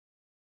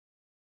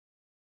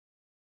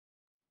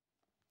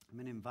I'm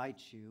going to invite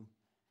you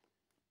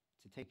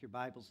to take your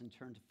Bibles and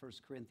turn to 1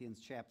 Corinthians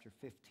chapter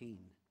 15.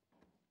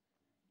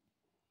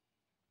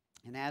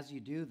 And as you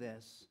do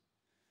this,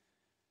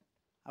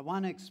 I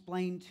want to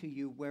explain to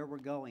you where we're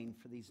going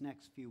for these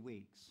next few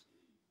weeks.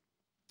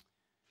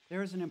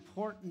 There is an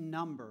important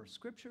number.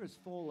 Scripture is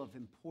full of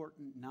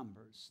important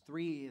numbers.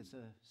 3 is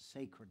a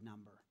sacred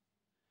number.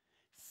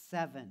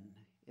 7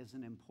 is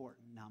an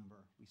important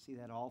number. We see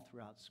that all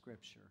throughout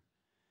Scripture.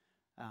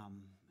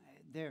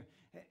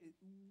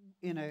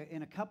 In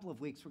a couple of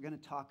weeks, we're going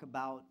to talk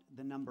about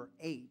the number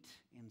 8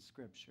 in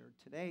Scripture.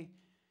 Today,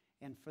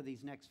 and for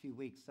these next few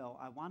weeks, though,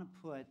 I want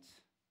to put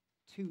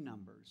 2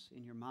 numbers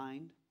in your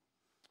mind.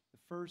 The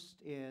first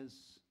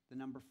is the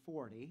number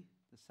 40.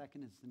 The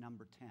second is the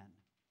number 10.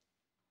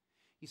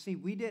 You see,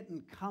 we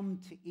didn't come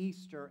to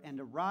Easter and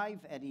arrive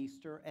at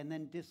Easter and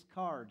then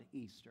discard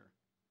Easter.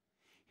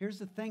 Here's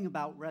the thing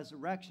about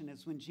resurrection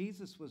is when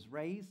Jesus was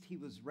raised, he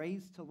was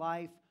raised to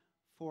life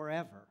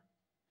forever.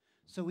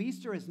 So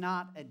Easter is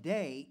not a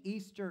day,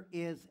 Easter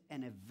is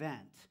an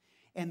event.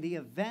 And the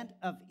event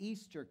of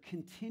Easter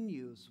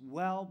continues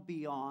well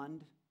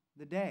beyond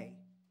the day.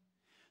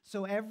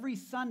 So every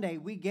Sunday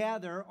we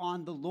gather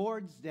on the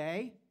Lord's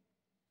Day.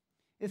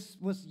 It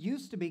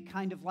used to be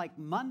kind of like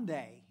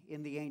Monday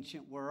in the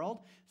ancient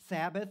world.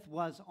 Sabbath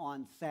was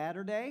on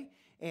Saturday,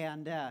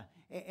 and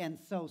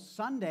so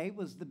Sunday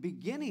was the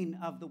beginning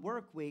of the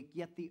work week,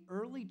 yet the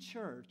early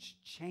church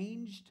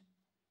changed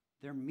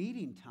their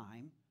meeting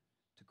time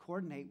to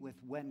coordinate with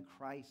when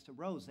Christ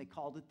arose. They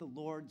called it the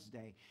Lord's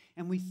Day.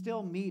 And we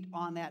still meet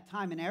on that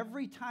time. And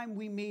every time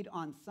we meet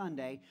on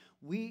Sunday,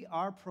 we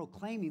are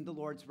proclaiming the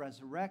Lord's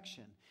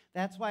resurrection.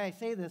 That's why I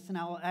say this, and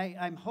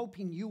I'm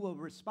hoping you will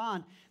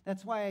respond.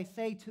 That's why I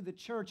say to the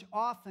church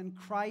often,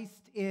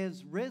 Christ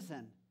is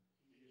risen.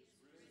 He is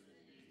risen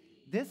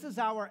indeed. This is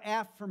our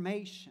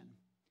affirmation.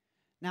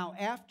 Now,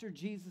 after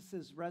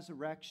Jesus'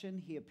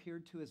 resurrection, he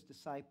appeared to his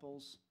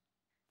disciples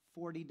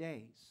 40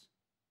 days.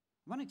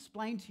 I want to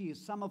explain to you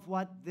some of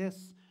what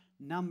this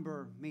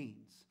number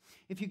means.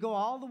 If you go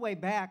all the way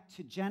back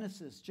to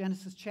Genesis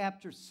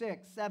chapter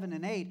 6, 7,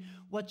 and 8,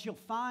 what you'll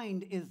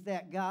find is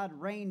that God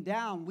rained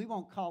down, we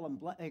won't call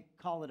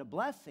it a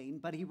blessing,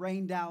 but he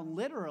rained down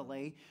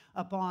literally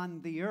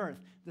upon the earth.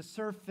 The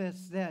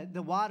surface,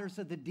 the waters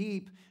of the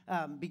deep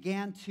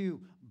began to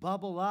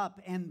bubble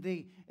up, and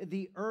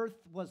the earth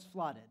was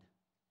flooded.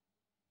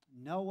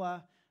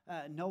 Noah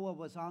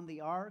was on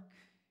the ark.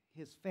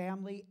 His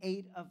family,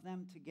 8 of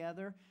them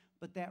together,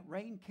 but that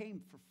rain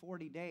came for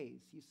 40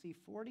 days. You see,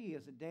 40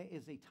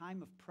 is a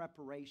time of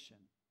preparation.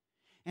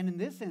 And in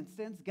this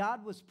instance,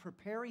 God was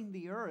preparing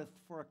the earth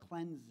for a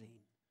cleansing.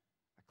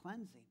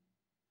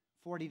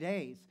 40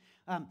 days.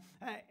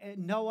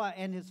 Noah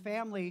and his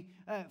family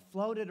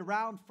floated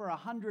around for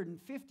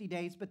 150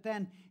 days, but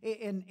then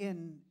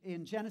in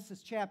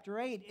Genesis chapter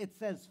 8, it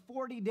says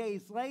 40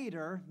 days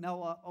later,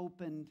 Noah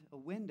opened a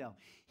window.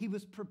 He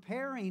was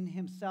preparing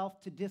himself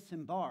to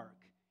disembark.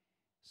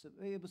 So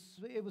it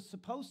was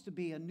supposed to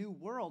be a new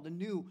world, a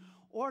new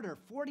order.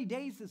 40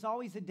 days is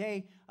always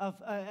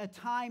a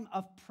time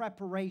of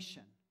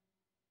preparation.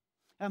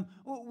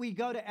 We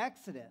go to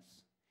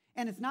Exodus.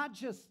 And it's not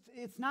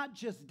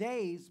just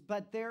days,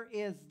 but there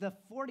is the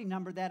 40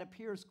 number that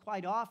appears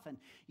quite often.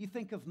 You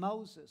think of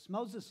Moses.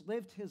 Moses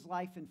lived his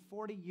life in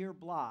 40-year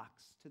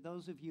blocks. To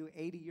those of you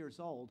 80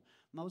 years old,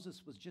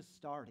 Moses was just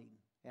starting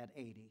at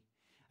 80.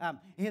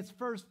 His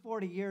first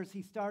 40 years,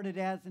 he started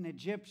as an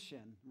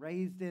Egyptian,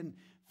 raised in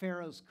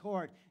Pharaoh's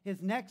court.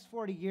 His next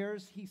 40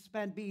 years, he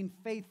spent being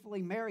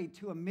faithfully married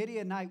to a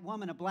Midianite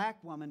woman, a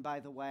black woman,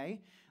 by the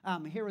way.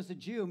 Here was a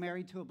Jew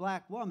married to a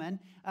black woman.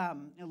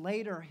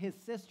 Later, his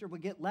sister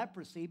would get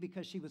leprosy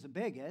because she was a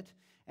bigot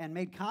and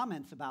made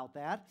comments about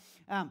that.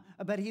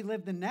 But he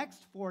lived the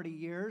next 40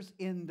 years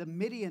in the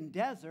Midian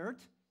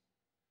desert,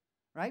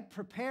 right?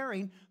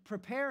 Preparing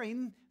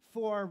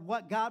for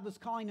what God was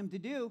calling him to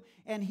do.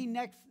 And he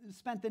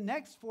spent the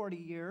next 40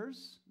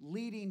 years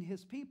leading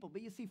his people.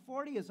 But you see,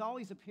 40 is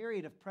always a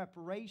period of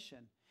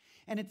preparation.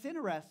 And it's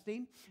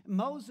interesting,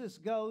 Moses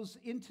goes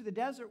into the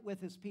desert with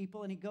his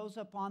people and he goes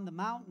up on the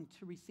mountain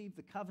to receive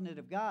the covenant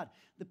of God.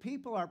 The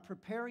people are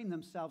preparing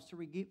themselves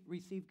to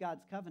receive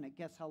God's covenant.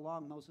 Guess how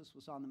long Moses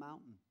was on the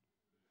mountain?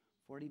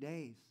 40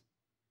 days.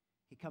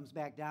 He comes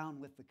back down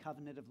with the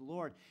covenant of the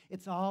Lord.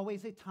 It's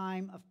always a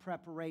time of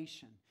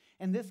preparation.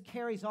 And this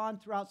carries on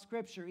throughout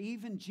Scripture.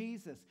 Even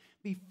Jesus,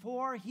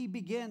 before he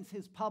begins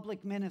his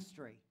public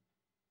ministry.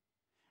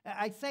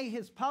 I say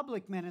his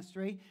public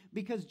ministry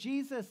because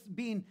Jesus,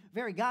 being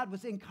very God,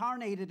 was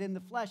incarnated in the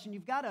flesh. And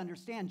you've got to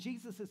understand,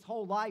 Jesus'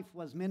 whole life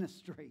was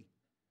ministry.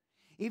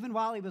 Even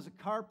while he was a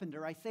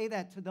carpenter. I say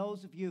that to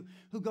those of you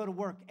who go to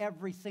work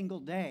every single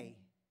day.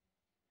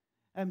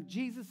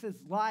 Jesus'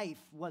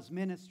 life was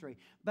ministry.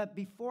 But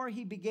before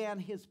he began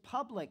his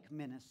public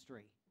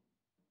ministry,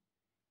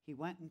 he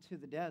went into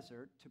the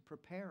desert to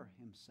prepare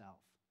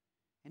himself.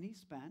 And he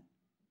spent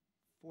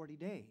 40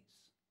 days.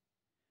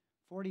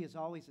 40 is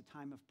always a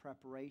time of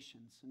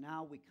preparation. So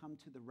now we come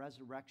to the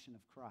resurrection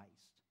of Christ.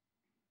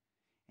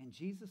 And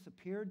Jesus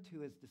appeared to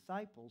his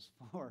disciples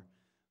for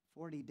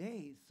 40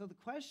 days. So the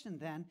question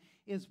then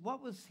is,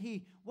 what was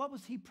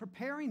he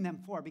preparing them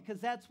for? Because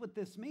that's what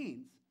this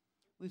means.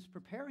 He was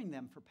preparing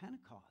them for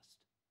Pentecost.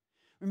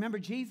 Remember,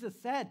 Jesus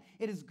said,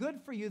 it is good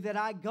for you that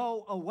I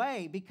go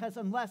away, because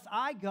unless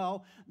I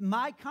go,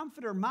 my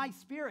comforter, my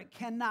spirit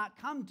cannot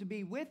come to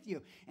be with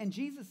you. And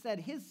Jesus said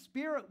his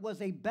spirit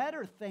was a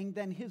better thing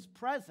than his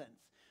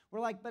presence. We're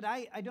like, but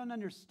I don't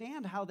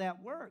understand how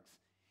that works.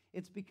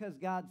 It's because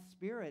God's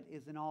Spirit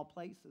is in all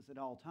places at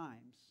all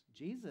times.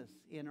 Jesus,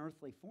 in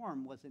earthly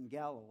form, was in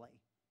Galilee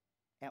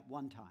at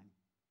one time.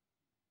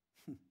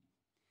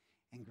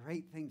 And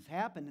great things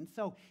happened. And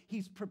so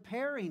he's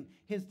preparing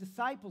his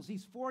disciples.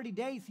 These 40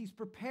 days, he's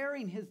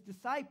preparing his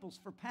disciples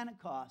for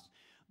Pentecost.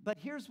 But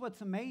here's what's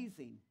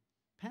amazing.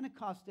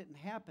 Pentecost didn't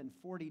happen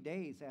 40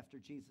 days after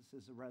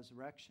Jesus'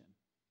 resurrection.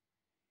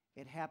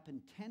 It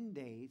happened 10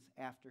 days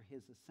after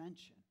his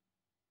ascension.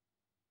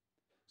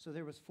 So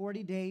there was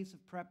 40 days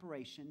of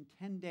preparation,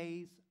 10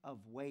 days of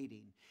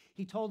waiting.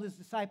 He told his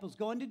disciples,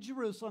 go into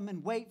Jerusalem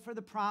and wait for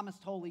the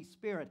promised Holy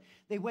Spirit.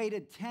 They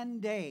waited 10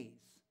 days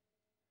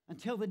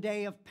until the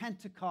day of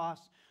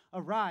Pentecost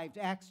arrived,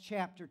 Acts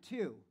chapter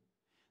 2.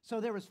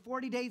 So there was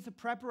 40 days of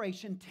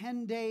preparation,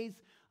 10 days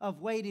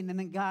of waiting, and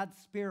then God's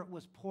Spirit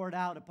was poured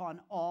out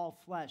upon all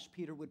flesh.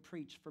 Peter would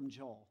preach from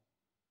Joel.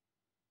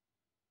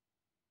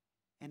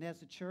 And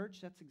as a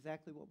church, that's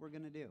exactly what we're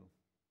going to do.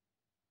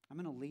 I'm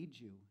going to lead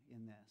you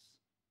in this.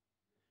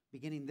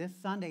 Beginning this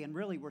Sunday, and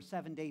really we're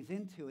 7 days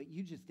into it,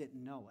 you just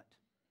didn't know it.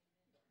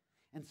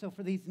 And so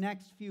for these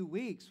next few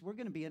weeks, we're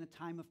going to be in a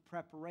time of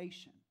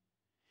preparation.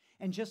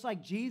 And just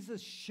like Jesus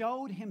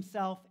showed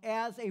himself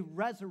as a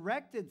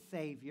resurrected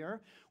Savior,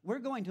 we're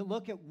going to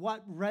look at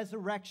what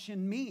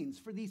resurrection means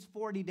for these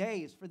 40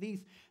 days, for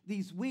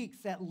these weeks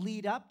that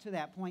lead up to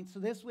that point.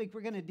 So this week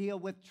we're going to deal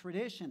with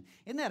tradition.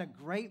 Isn't that a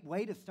great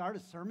way to start a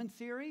sermon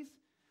series?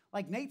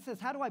 Like Nate says,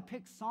 how do I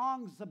pick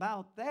songs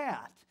about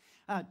that?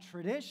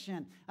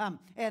 Tradition.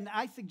 And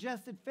I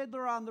suggested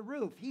Fiddler on the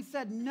Roof. He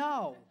said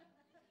no.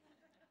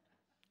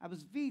 I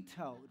was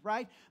vetoed,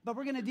 right? But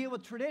we're going to deal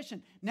with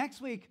tradition.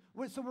 Next week,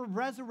 we're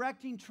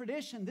resurrecting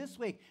tradition this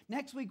week.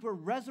 Next week, we're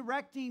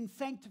resurrecting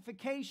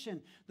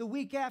sanctification. The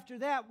week after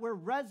that, we're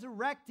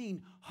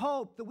resurrecting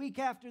hope. The week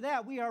after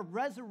that, we are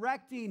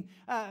resurrecting,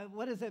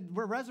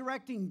 We're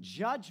resurrecting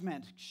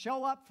judgment.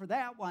 Show up for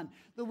that one.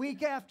 The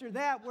week after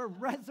that, we're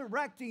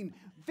resurrecting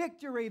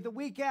victory. The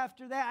week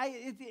after that,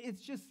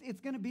 it's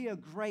going to be a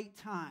great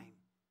time.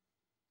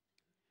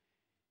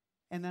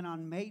 And then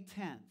on May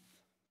 10th,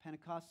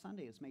 Pentecost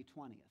Sunday is May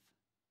 20th.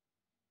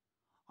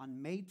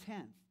 On May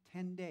 10th,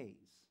 10 days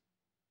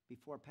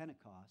before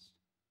Pentecost,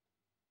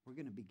 we're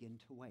going to begin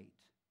to wait.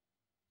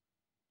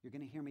 You're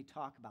going to hear me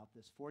talk about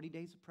this. 40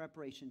 days of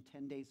preparation,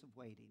 10 days of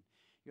waiting.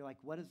 You're like,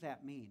 what does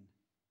that mean?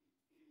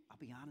 I'll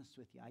be honest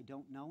with you, I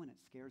don't know, and it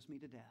scares me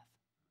to death.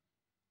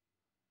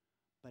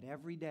 But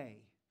every day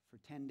for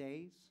 10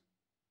 days,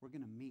 we're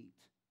going to meet.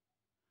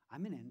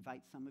 I'm going to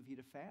invite some of you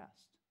to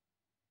fast.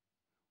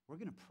 We're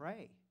going to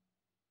pray.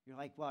 You're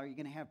like, well, are you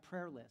going to have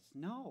prayer lists?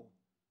 No,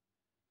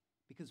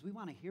 because we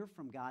want to hear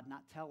from God,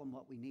 not tell him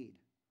what we need.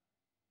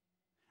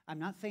 I'm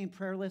not saying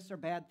prayer lists are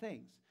bad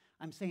things.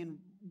 I'm saying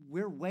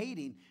we're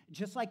waiting,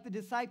 just like the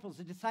disciples.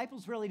 The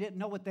disciples really didn't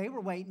know what they were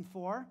waiting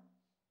for.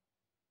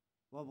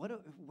 Well, what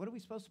are we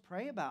supposed to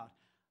pray about?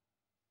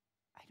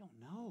 I don't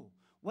know.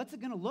 What's it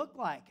going to look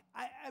like?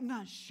 I'm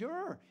not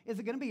sure. Is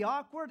it going to be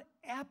awkward?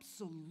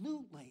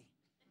 Absolutely.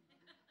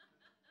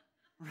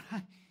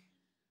 Right?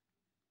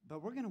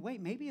 But we're going to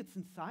wait. Maybe it's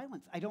in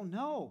silence. I don't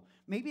know.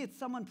 Maybe it's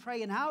someone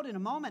praying out in a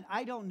moment.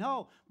 I don't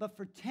know. But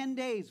for 10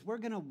 days, we're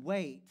going to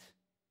wait.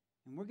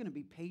 And we're going to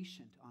be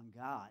patient on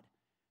God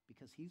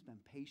because he's been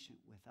patient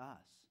with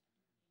us.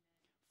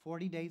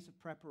 40 days of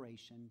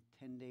preparation,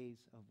 10 days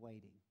of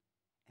waiting,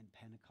 and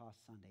Pentecost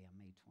Sunday on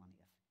May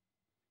 20th.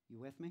 You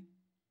with me?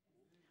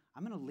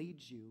 I'm going to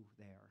lead you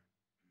there.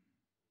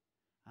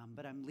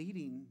 But I'm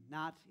leading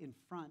not in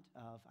front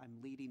of, I'm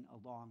leading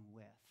along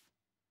with.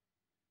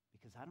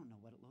 Because I don't know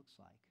what it looks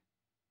like.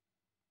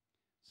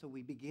 So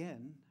we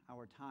begin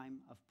our time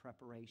of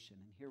preparation.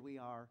 And here we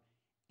are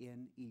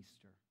in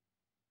Easter.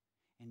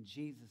 And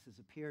Jesus has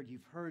appeared.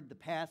 You've heard the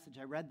passage.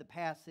 I read the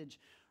passage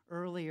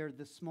earlier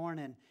this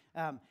morning.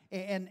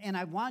 And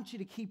I want you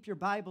to keep your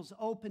Bibles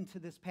open to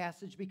this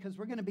passage because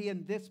we're going to be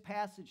in this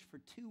passage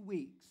for 2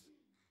 weeks.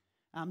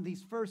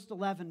 These first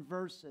 11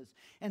 verses.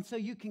 And so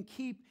you can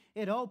keep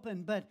it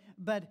open.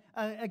 But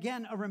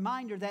again, a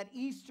reminder that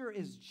Easter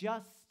is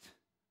just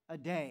a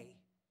day.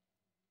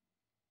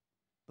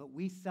 But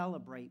we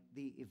celebrate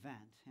the event.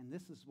 And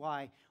this is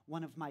why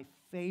one of my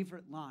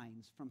favorite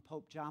lines from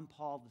Pope John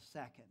Paul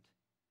II,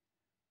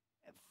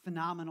 a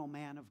phenomenal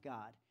man of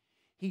God,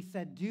 he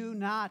said, do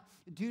not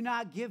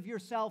give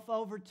yourself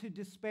over to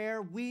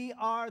despair. We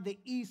are the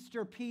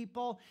Easter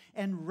people,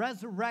 and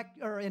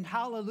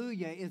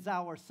hallelujah is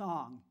our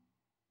song.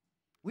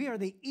 We are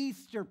the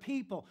Easter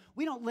people.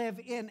 We don't live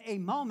in a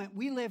moment.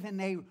 We live in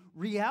a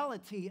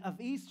reality of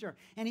Easter.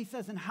 And he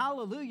says, and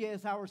hallelujah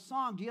is our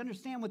song. Do you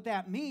understand what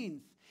that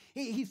means?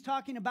 He's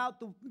talking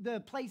about the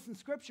place in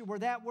Scripture where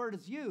that word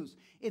is used.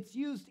 It's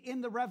used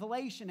in the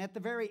Revelation at the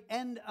very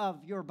end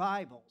of your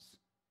Bibles.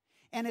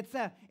 And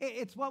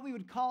it's what we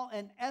would call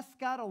an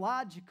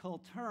eschatological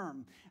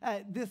term.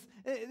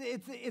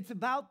 It's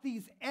about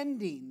these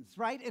endings,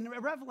 right? And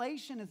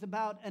Revelation is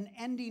about an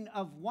ending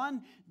of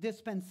one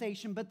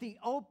dispensation, but the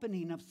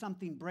opening of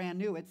something brand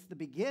new. It's the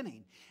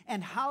beginning.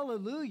 And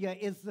hallelujah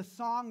is the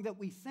song that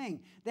we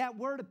sing. That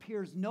word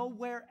appears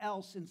nowhere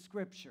else in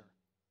Scripture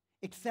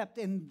except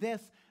in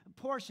this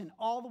portion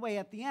all the way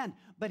at the end.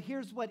 But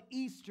here's what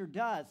Easter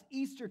does.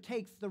 Easter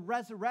takes the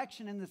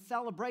resurrection and the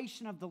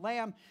celebration of the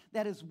Lamb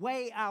that is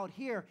way out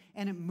here,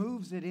 and it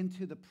moves it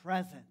into the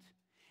present.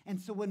 And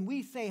so when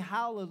we say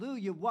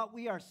hallelujah, what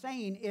we are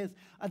saying is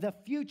the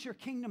future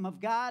kingdom of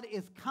God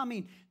is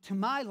coming to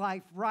my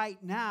life right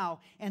now.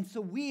 And so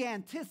we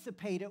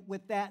anticipate it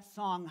with that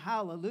song,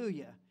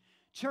 hallelujah.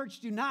 Church,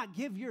 do not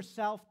give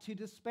yourself to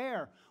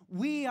despair.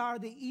 We are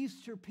the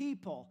Easter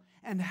people.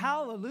 And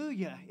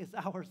hallelujah is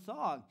our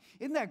song.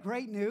 Isn't that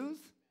great news?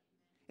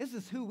 This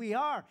is who we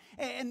are.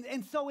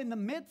 And so in the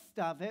midst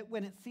of it,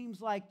 when it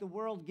seems like the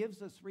world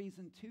gives us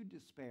reason to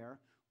despair,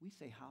 we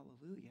say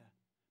hallelujah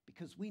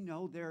because we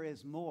know there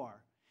is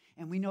more.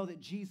 And we know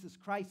that Jesus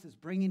Christ is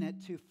bringing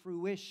it to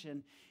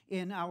fruition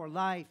in our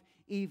life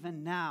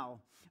even now.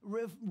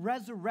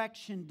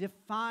 Resurrection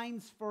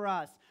defines for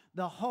us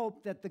the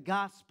hope that the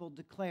gospel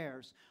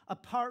declares.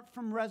 Apart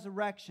from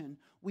resurrection,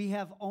 we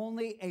have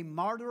only a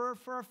martyr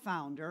for a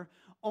founder,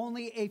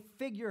 only a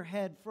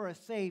figurehead for a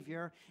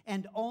savior,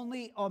 and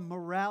only a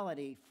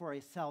morality for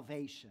a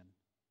salvation.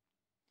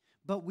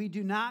 But we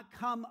do not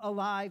come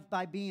alive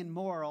by being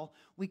moral.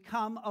 We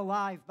come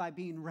alive by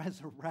being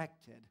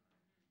resurrected.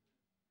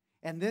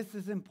 And this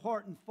is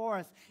important for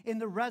us. In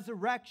the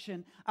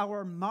resurrection,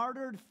 our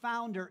martyred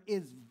founder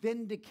is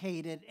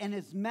vindicated, and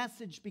his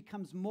message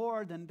becomes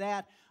more than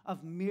that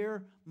of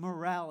mere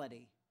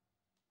morality.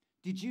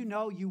 Did you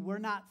know you were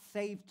not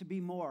saved to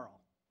be moral?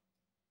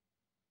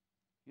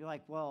 You're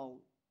like, well,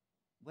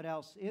 what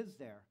else is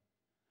there?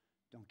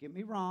 Don't get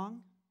me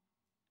wrong.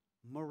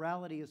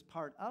 Morality is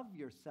part of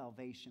your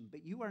salvation,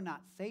 but you are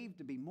not saved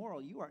to be moral.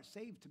 You are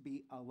saved to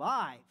be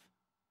alive.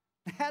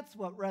 That's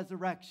what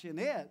resurrection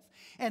is.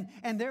 And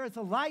there is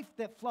a life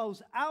that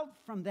flows out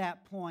from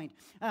that point.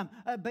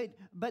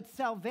 But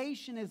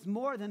salvation is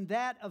more than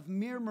that of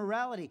mere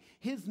morality.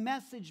 His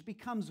message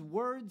becomes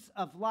words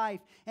of life,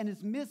 and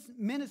his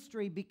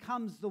ministry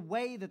becomes the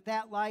way that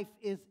that life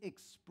is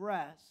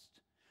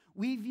expressed.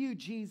 We view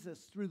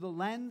Jesus through the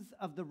lens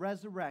of the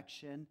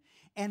resurrection,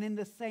 and in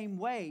the same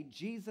way,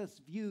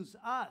 Jesus views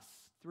us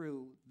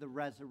through the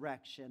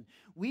resurrection.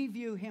 We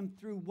view him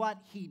through what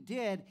he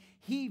did.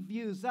 He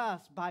views us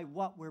by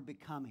what we're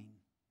becoming.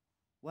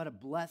 What a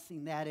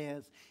blessing that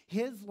is.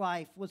 His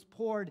life was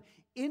poured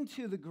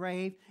into the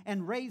grave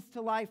and raised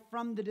to life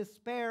from the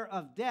despair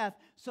of death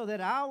so that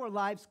our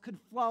lives could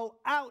flow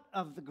out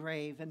of the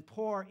grave and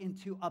pour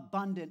into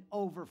abundant,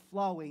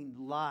 overflowing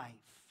life.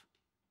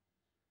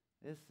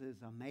 This is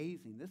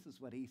amazing. This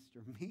is what Easter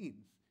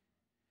means.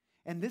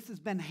 And this has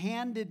been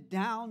handed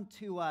down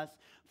to us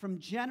from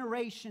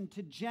generation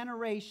to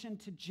generation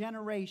to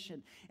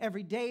generation.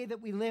 Every day that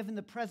we live in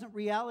the present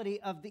reality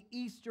of the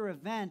Easter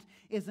event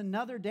is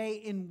another day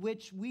in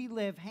which we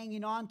live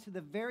hanging on to the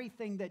very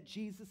thing that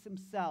Jesus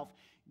himself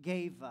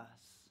gave us.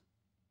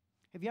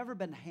 Have you ever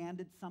been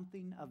handed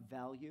something of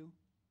value?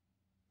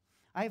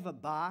 I have a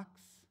box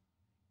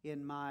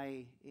in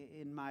my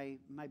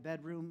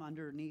bedroom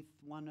underneath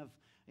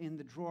in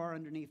the drawer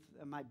underneath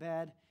my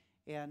bed.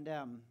 And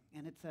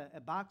it's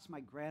a box my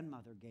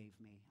grandmother gave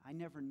me. I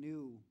never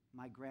knew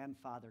my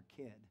grandfather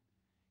Kidd,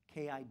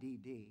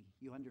 K-I-D-D.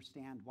 You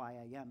understand why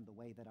I am the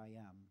way that I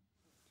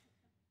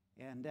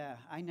am. And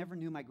I never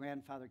knew my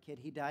grandfather Kidd.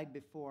 He died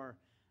before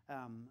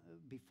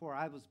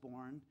I was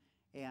born,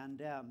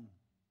 and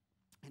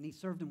he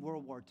served in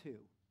World War II.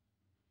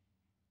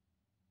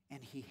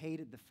 And he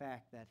hated the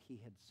fact that he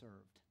had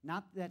served.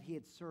 Not that he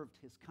had served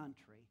his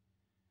country,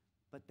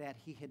 but that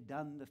he had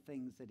done the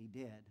things that he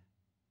did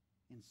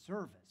in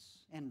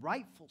service and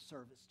rightful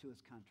service to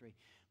his country,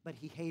 but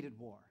he hated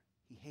war.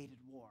 He hated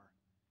war.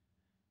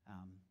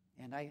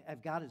 And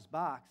I've got his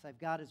box. I've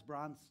got his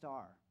Bronze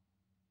Star.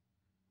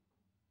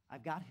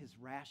 I've got his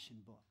ration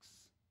books.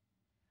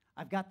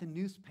 I've got the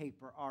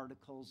newspaper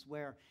articles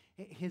where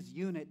his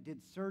unit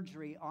did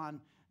surgery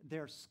on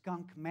their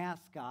skunk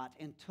mascot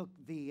and took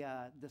the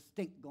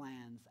stink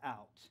glands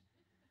out.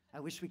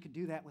 I wish we could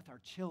do that with our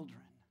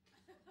children.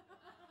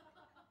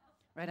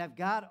 Right, I've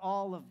got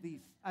all of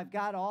these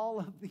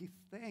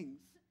things.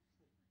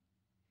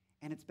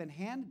 And it's been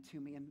handed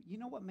to me. And you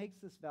know what makes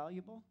this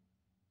valuable?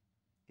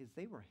 Is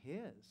they were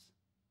his.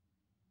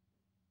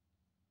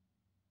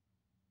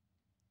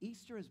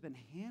 Easter has been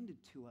handed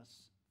to us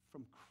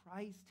from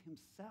Christ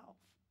himself.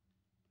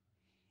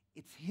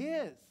 It's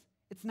his.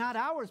 It's not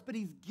ours, but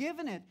he's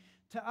given it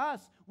to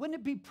us. Wouldn't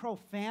it be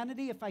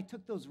profanity if I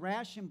took those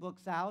ration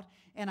books out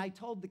and I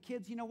told the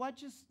kids, you know what,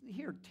 just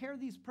here, tear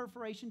these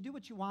perforation, do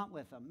what you want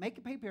with them. Make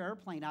a paper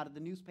airplane out of the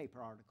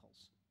newspaper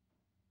articles.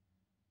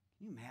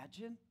 Can you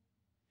imagine?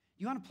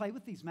 You want to play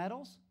with these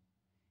medals?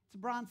 It's a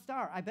bronze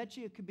star. I bet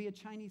you it could be a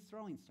Chinese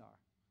throwing star.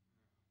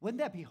 Wouldn't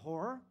that be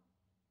horror?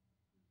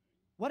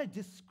 What a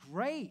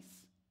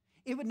disgrace.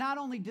 It would not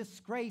only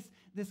disgrace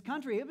this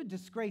country, it would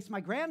disgrace my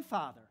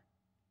grandfather.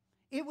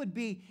 It would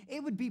be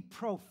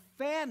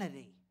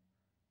profanity.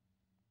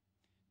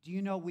 Do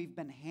you know we've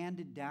been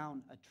handed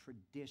down a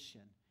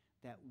tradition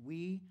that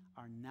we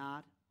are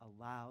not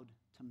allowed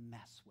to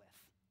mess with?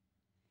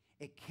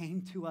 It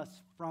came to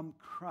us from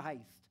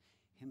Christ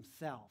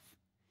himself.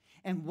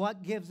 And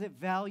what gives it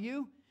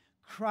value?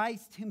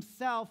 Christ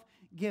himself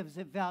gives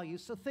it value.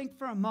 So think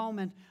for a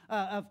moment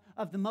of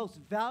the most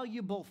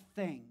valuable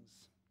things.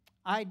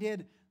 I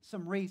did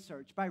some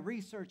research. By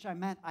research, I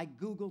meant I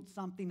Googled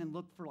something and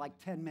looked for like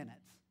 10 minutes.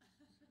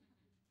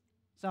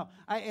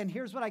 And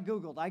here's what I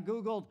Googled. I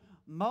Googled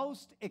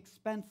most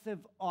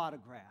expensive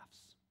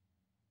autographs.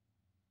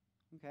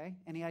 Okay,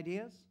 any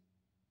ideas?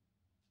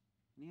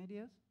 Any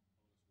ideas?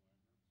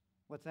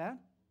 What's that?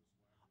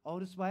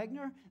 Otis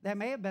Wagner? That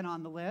may have been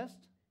on the list.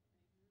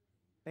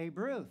 Babe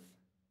Ruth.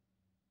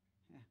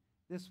 Yeah.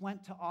 This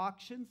went to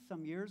auction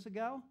some years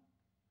ago.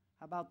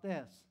 How about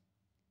this?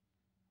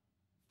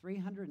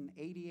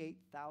 $388,000.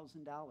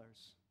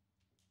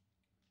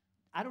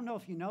 I don't know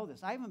if you know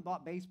this. I haven't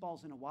bought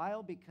baseballs in a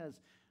while because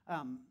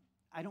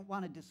I don't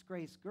want to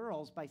disgrace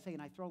girls by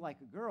saying I throw like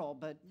a girl,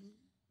 but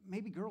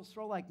maybe girls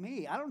throw like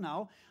me. I don't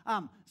know.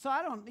 So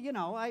I don't,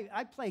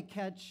 I play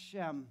catch.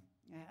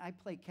 I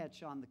play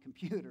catch on the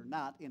computer,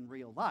 not in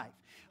real life.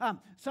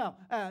 So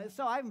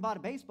I haven't bought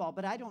a baseball,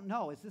 but I don't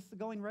know. Is this the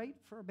going rate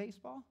for a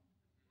baseball?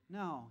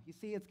 No. You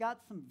see, it's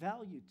got some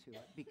value to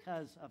it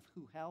because of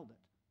who held it.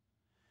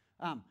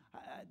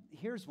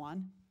 Here's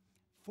one.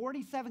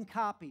 47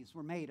 copies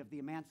were made of the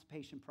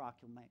Emancipation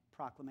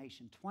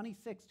Proclamation.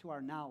 26, to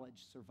our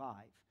knowledge,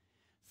 survive.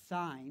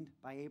 Signed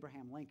by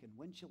Abraham Lincoln.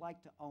 Wouldn't you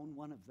like to own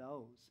one of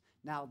those?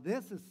 Now,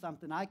 this is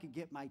something I could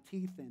get my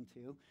teeth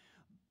into,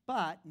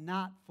 but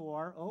not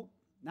for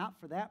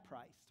that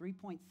price,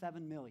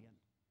 $3.7 million.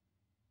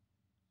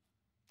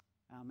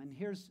 And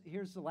here's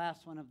the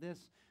last one of this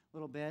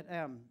little bit.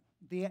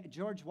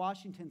 George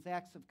Washington's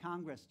Acts of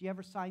Congress. Do you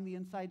ever sign the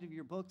inside of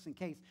your books in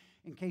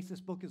case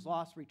this book is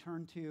lost,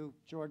 return to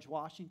George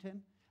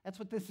Washington? That's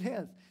what this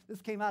is.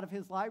 This came out of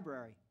his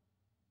library.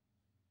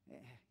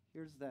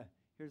 Here's the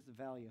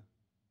value.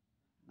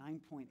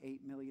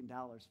 $9.8 million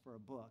for a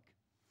book.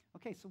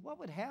 Okay, so what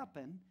would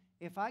happen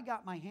if I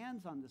got my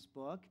hands on this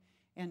book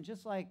and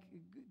just like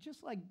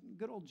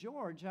good old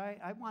George,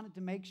 I wanted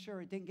to make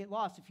sure it didn't get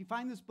lost. If you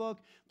find this book,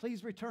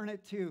 please return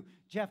it to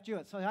Jeff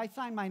Jewett. So I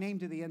signed my name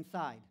to the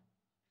inside.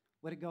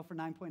 Would it go for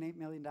 $9.8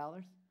 million?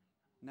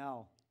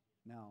 No.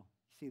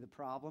 See the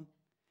problem?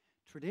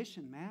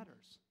 Tradition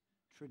matters.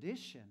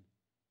 Tradition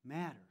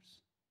matters.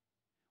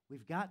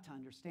 We've got to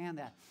understand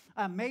that.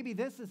 Maybe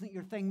this isn't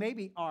your thing.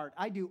 Maybe art.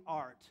 I do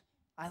art.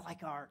 I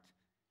like art.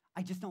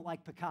 I just don't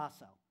like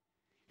Picasso.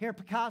 Here,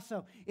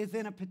 Picasso is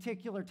in a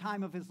particular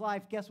time of his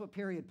life. Guess what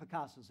period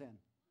Picasso's in?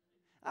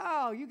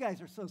 Oh, you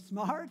guys are so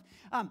smart.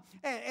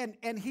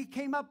 And he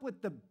came up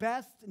with the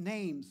best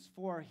names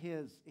for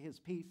his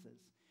pieces.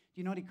 Do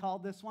you know what he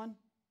called this one?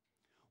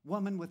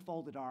 Woman with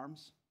Folded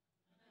Arms.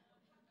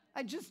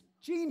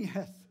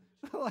 Genius.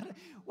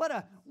 What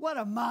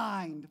a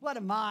mind. What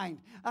a mind.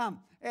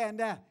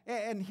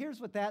 And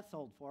here's what that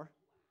sold for.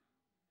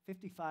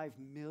 $55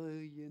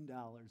 million.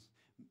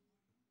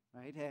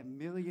 Right? $1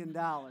 million.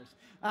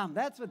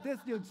 That's what this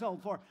dude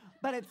sold for.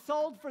 But it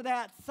sold for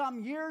that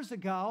some years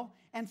ago.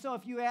 And so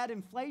if you add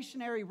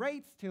inflationary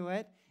rates to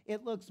it,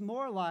 it looks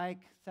more like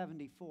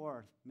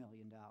 $74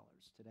 million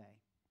today.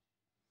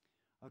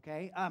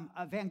 Okay,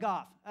 Van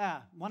Gogh,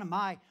 one of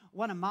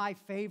my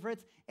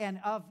favorites,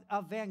 and of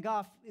Van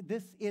Gogh,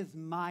 this is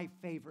my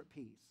favorite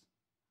piece.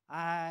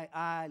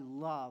 I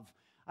love.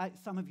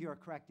 Some of you are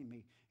correcting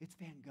me. It's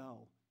Van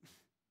Gogh.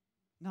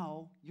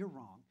 No, you're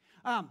wrong.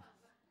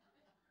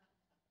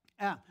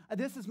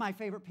 This is my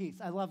favorite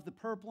piece. I love the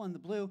purple and the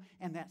blue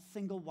and that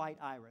single white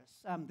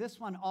iris. This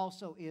one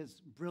also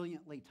is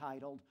brilliantly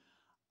titled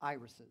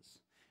Irises.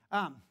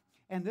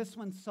 And this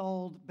one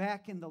sold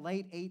back in the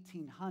late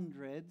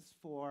 1800s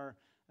for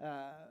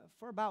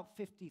about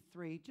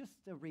 53, just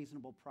a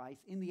reasonable price.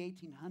 In the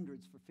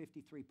 1800s for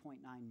 53.9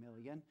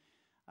 million.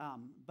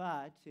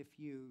 But if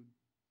you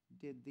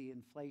did the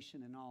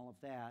inflation and all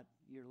of that,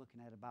 you're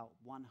looking at about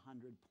 $100.3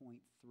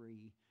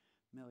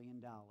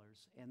 million.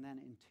 And then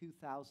in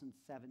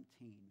 2017,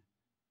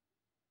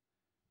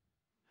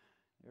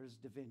 there's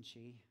Da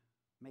Vinci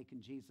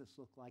making Jesus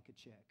look like a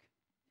chick.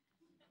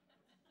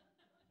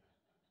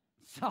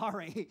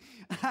 Sorry.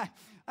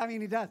 I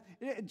mean, he does.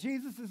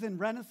 Jesus is in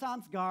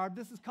Renaissance garb.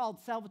 This is called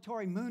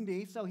Salvatore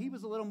Mundi, so he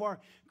was a little more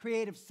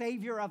creative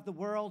savior of the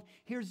world.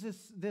 Here's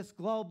this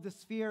globe, the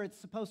sphere. It's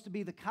supposed to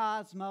be the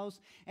cosmos,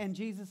 and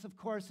Jesus, of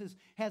course,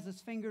 has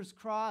his fingers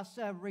crossed,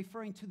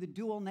 referring to the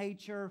dual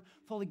nature,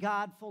 fully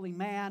God, fully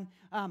man,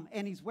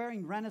 and he's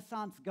wearing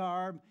Renaissance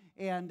garb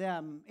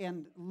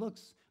and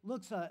looks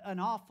an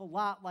awful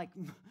lot like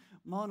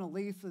Mona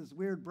Lisa's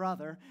weird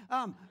brother.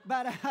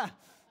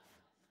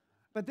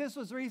 But this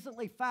was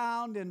recently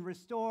found and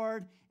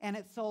restored, and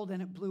it sold,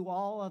 and it blew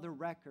all other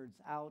records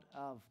out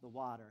of the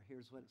water.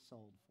 Here's what it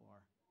sold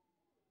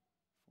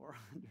for.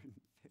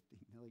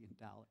 $450 million.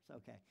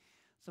 Okay.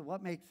 So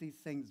what makes these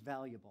things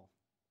valuable?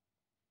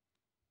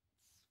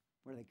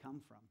 It's where they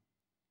come from.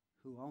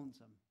 Who owns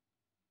them?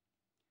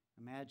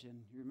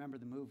 Imagine, you remember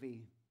the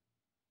movie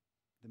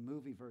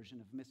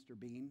version of Mr.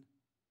 Bean?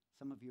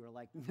 Some of you are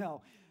like,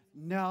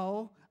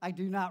 no, I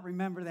do not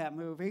remember that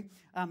movie.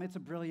 It's a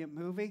brilliant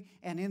movie.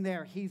 And in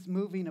there, he's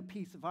moving a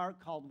piece of art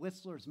called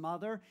Whistler's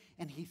Mother,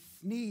 and he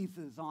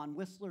sneezes on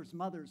Whistler's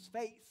mother's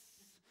face.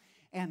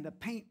 And the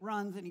paint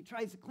runs, and he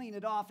tries to clean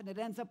it off, and it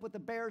ends up with a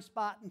bare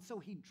spot, and so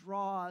he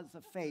draws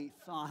a face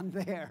on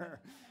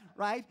there,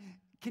 right?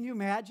 Can you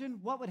imagine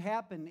what would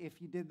happen if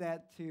you did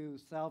that to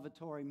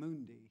Salvatore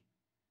Mundi?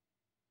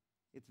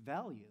 Its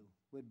value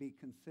would be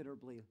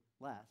considerably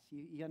less.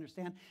 You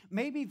understand?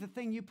 Maybe the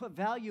thing you put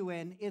value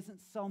in isn't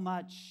so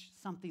much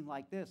something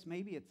like this.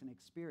 Maybe it's an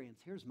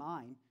experience. Here's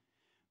mine.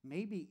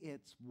 Maybe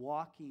it's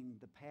walking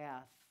the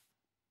path.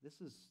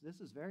 This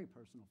is very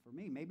personal for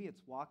me. Maybe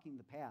it's walking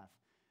the path,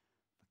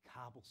 the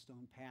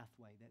cobblestone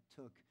pathway that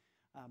took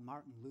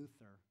Martin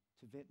Luther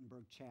to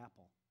Wittenberg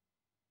Chapel.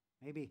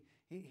 Maybe,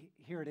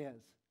 here it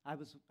is. I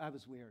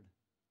was weird.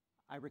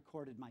 I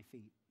recorded my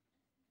feet.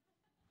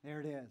 There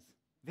it is.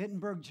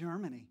 Wittenberg,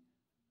 Germany.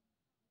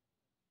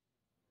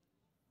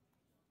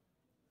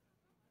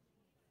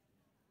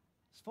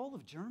 It's full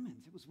of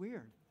Germans. It was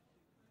weird.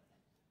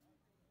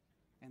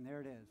 And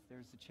there it is.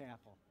 There's the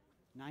chapel.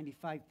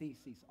 95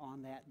 Theses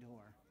on that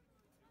door.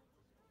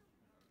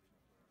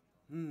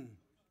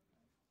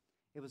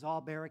 It was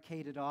all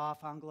barricaded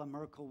off. Angela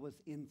Merkel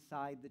was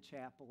inside the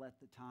chapel at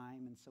the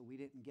time, and so we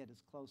didn't get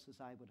as close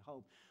as I would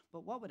hope.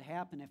 But what would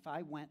happen if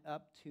I went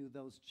up to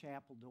those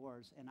chapel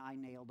doors and I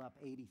nailed up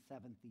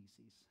 87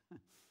 Theses?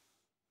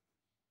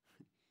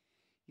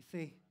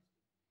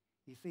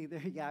 You see,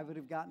 there I would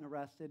have gotten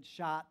arrested,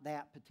 shot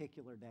that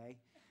particular day.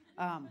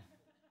 But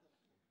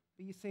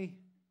you see,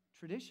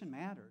 tradition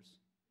matters.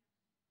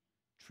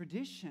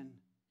 Tradition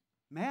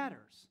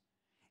matters.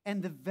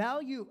 And the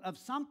value of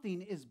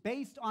something is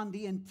based on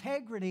the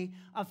integrity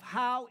of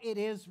how it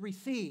is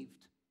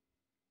received.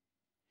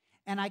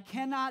 And I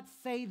cannot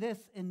say this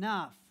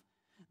enough.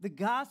 The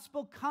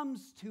gospel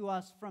comes to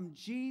us from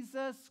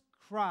Jesus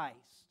Christ.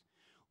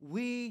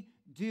 We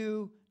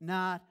do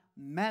not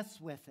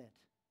mess with it.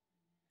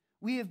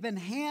 We have been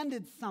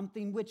handed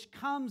something which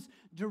comes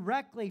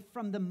directly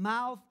from the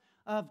mouth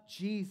of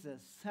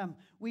Jesus.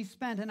 We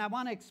spent, and I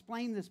want to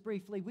explain this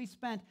briefly, we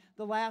spent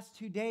the last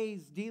 2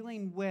 days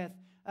dealing with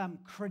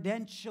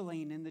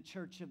credentialing in the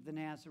Church of the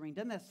Nazarene.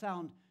 Doesn't that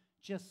sound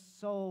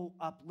just so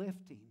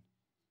uplifting?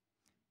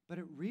 But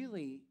it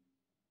really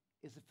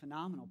is a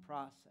phenomenal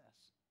process.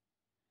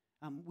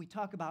 We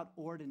talk about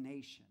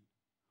ordination.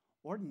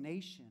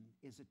 Ordination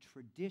is a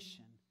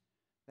tradition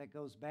that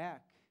goes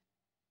back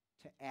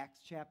to Acts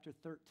chapter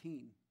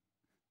 13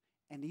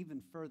 and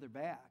even further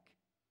back.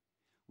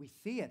 We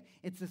see it.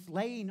 It's this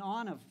laying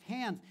on of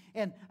hands.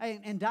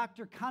 And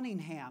Dr.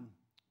 Cunningham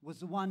was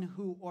the one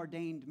who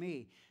ordained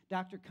me.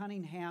 Dr.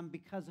 Cunningham,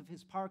 because of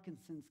his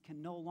Parkinson's,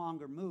 can no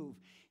longer move.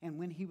 And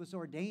when he was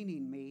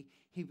ordaining me,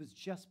 he was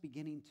just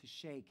beginning to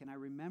shake. And I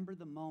remember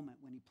the moment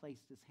when he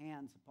placed his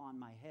hands upon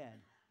my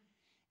head.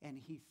 And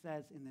he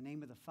says, in the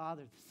name of the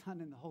Father, the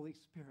Son, and the Holy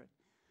Spirit,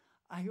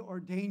 I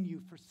ordain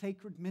you for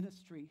sacred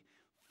ministry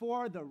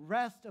for the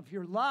rest of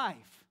your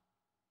life.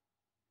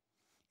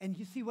 And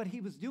you see what he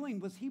was doing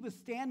was he was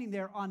standing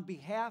there on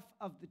behalf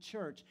of the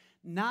church,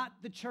 not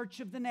the Church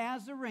of the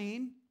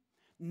Nazarene,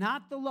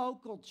 not the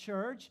local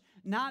church,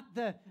 not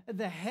the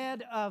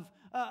head of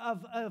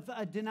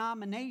a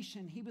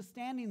denomination. He was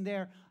standing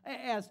there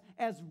as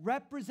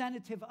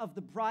representative of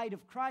the bride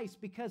of Christ,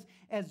 because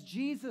as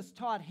Jesus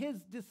taught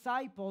his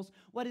disciples,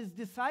 what his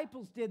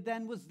disciples did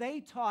then was they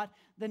taught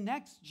the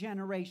next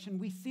generation.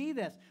 We see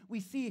this.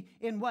 We see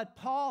in what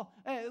Paul,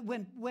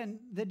 when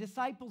the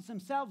disciples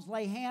themselves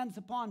lay hands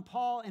upon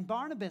Paul and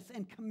Barnabas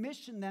and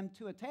commission them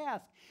to a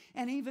task.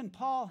 And even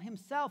Paul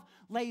himself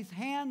lays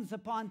hands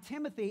upon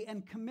Timothy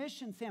and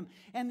commissions him.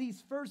 And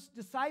these first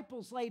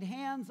disciples laid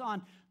hands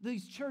on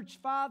these church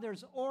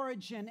fathers,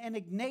 Origen and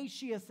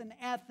Ignatius and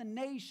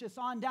Athanasius,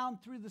 on down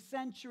through the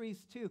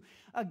centuries to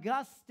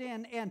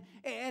Augustine and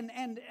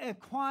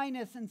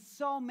Aquinas and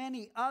so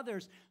many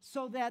others,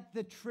 so that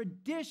the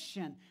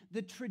tradition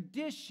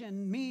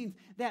means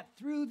that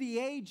through the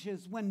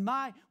ages, when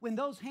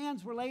those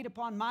hands were laid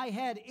upon my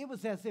head, it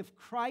was as if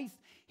Christ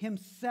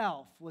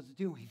himself was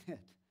doing it.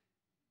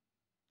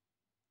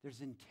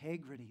 There's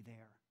integrity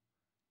there,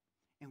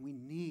 and we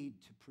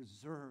need to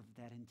preserve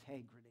that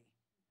integrity.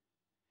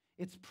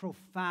 It's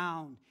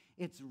profound,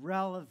 it's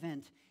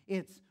relevant,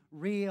 it's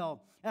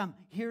real.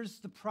 Here's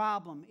the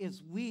problem,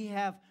 is we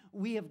have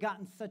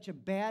gotten such a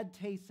bad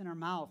taste in our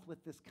mouth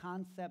with this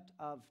concept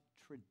of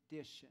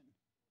tradition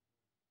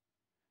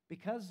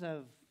because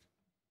of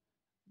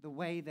the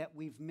way that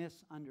we've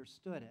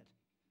misunderstood it.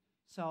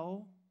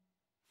 So,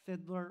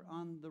 Fiddler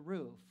on the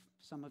Roof,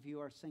 Some of you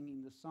are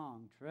singing the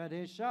song,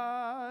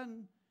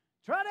 tradition,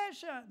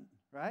 tradition,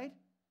 right?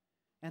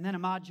 And then a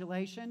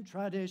modulation,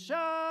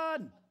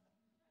 tradition,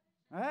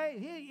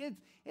 right?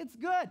 It's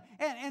good.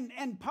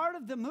 And part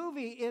of the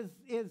movie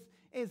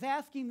is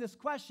asking this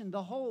question.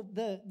 The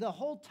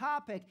whole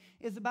topic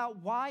is about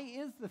why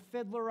is the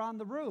fiddler on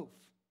the roof?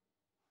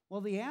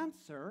 Well, the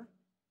answer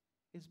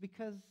is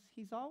because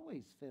he's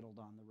always fiddled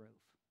on the roof.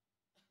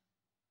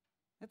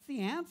 That's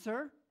the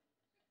answer.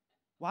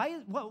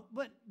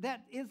 But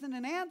that isn't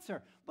an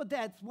answer. But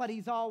that's what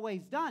he's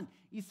always done.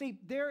 You see,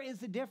 there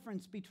is a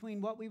difference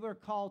between what we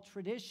would call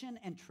tradition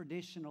and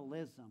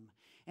traditionalism.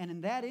 And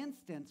in that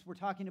instance, we're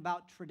talking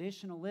about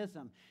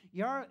traditionalism.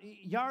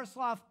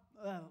 Yaroslav,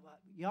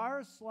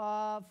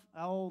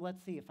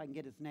 let's see if I can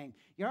get his name.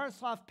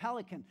 Yaroslav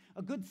Pelikan,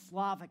 a good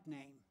Slavic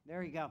name.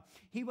 There you go.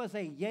 He was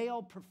a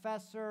Yale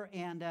professor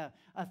and a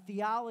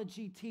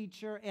theology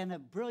teacher and a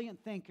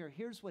brilliant thinker.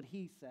 Here's what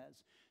he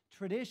says.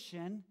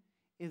 Tradition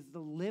is the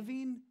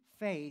living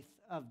faith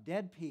of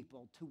dead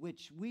people to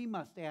which we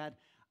must add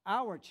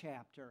our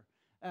chapter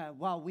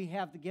while we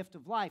have the gift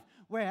of life,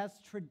 whereas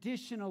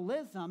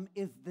traditionalism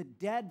is the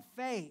dead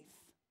faith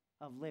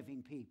of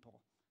living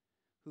people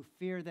who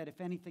fear that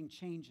if anything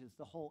changes,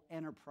 the whole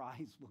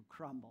enterprise will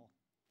crumble.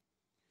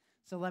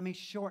 So let me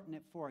shorten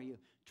it for you.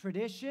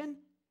 Tradition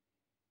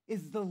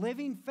is the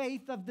living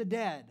faith of the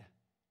dead.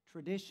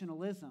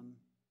 Traditionalism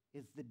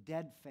is the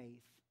dead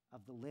faith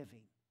of the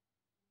living.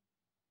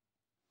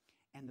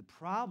 And the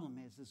problem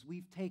is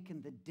we've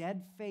taken the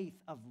dead faith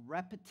of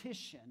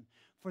repetition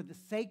for the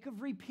sake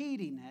of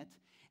repeating it,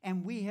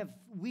 and we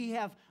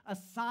have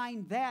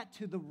assigned that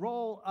to the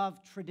role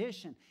of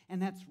tradition. And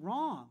that's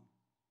wrong.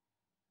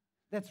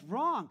 That's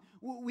wrong.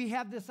 We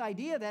have this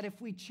idea that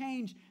if we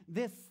change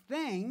this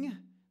thing,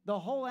 the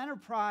whole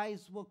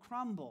enterprise will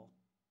crumble.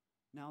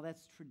 No,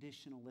 that's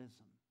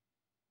traditionalism.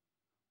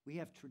 We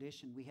have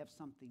tradition. We have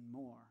something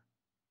more.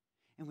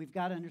 And we've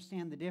got to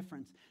understand the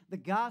difference. The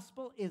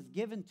gospel is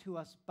given to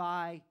us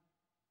by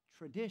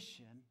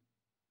tradition,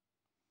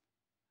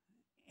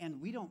 and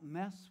we don't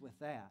mess with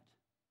that.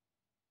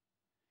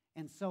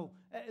 And so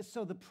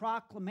the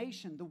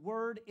proclamation, the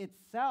word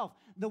itself,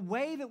 the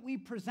way that we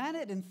present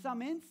it in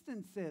some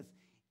instances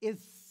is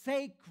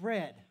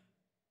sacred.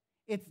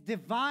 It's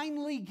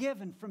divinely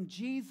given from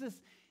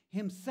Jesus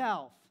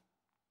himself.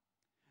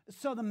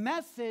 So the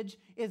message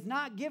is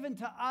not given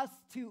to us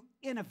to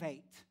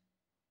innovate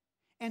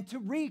and to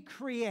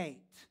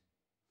recreate.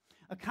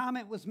 A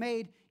comment was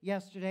made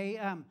yesterday.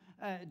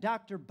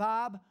 Dr.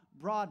 Bob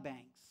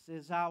Broadbanks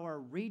is our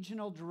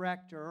regional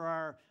director,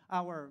 or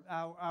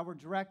our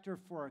director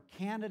for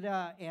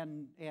Canada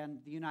and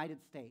the United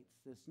States,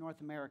 this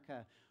North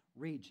America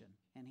region.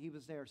 And he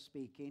was there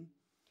speaking.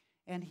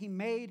 And he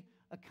made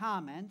a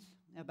comment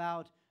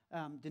about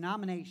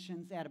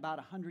denominations at about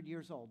 100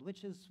 years old,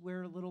 which is,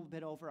 we're a little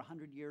bit over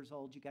 100 years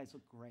old. You guys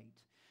look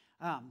great.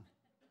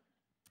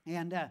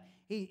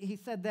 He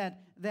said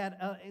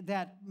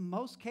that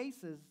most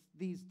cases,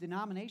 these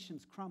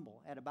denominations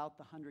crumble at about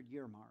the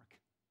 100-year mark.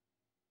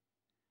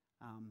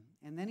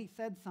 And then he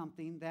said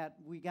something that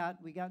we got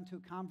into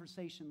a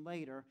conversation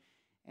later,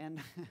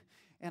 and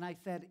I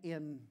said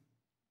in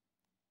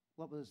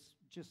what was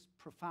just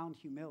profound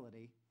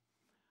humility,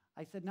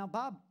 I said, now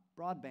Bob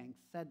Broadbanks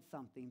said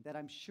something that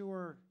I'm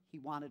sure he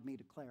wanted me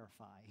to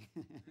clarify.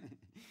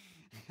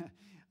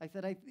 I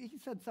said, he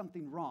said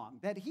something wrong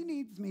that he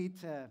needs me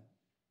to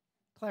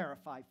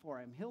clarify for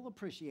him. He'll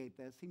appreciate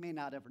this. He may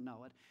not ever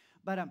know it.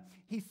 But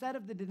he said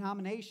of the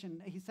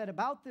denomination, he said,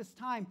 about this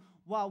time,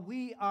 while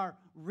we are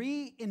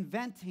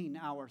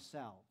reinventing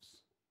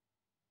ourselves.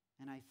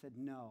 And I said,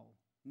 no.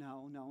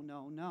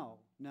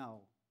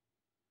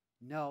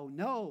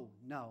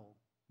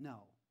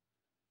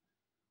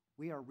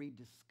 We are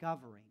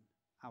rediscovering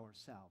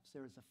ourselves.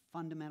 There is a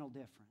fundamental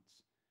difference.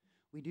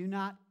 We do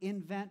not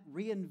invent,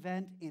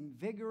 reinvent,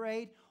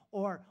 invigorate,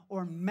 or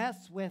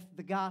mess with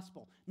the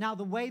gospel. Now,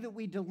 the way that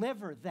we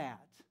deliver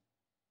that,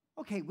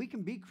 okay, we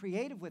can be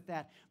creative with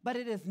that, but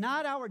it is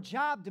not our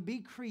job to be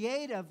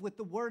creative with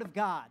the Word of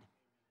God.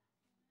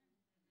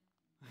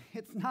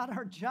 It's not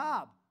our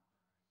job.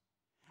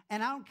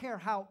 And I don't care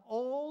how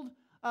old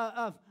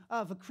of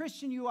a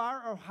Christian you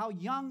are or how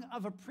young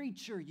of a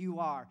preacher you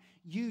are,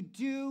 you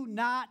do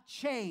not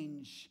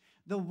change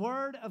the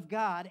Word of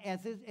God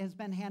as it has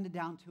been handed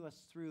down to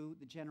us through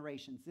the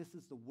generations. This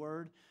is the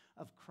Word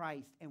of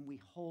Christ, and we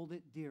hold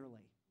it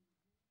dearly.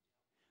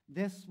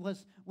 This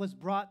was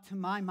brought to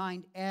my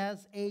mind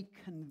as a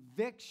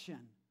conviction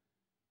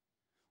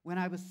when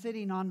I was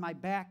sitting on my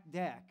back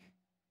deck,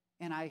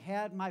 and I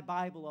had my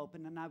Bible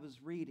open, and I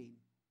was reading.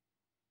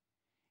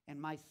 And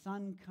my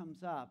son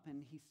comes up,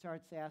 and he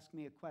starts asking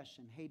me a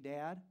question. Hey,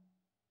 Dad?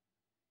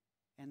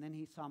 And then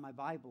he saw my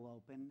Bible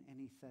open, and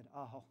he said,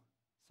 oh,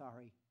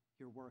 sorry,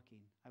 you're working.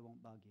 I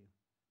won't bug you.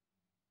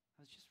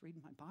 I was just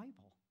reading my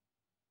Bible.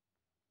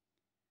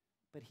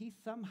 But he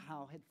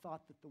somehow had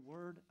thought that the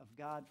Word of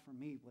God for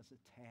me was a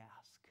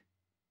task.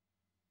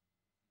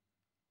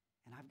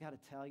 And I've got to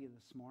tell you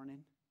this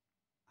morning,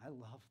 I love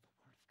the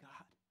Word of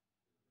God.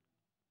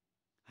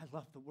 I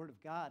love the Word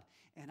of God,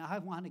 and I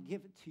want to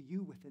give it to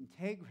you with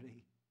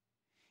integrity.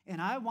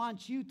 And I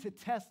want you to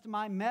test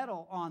my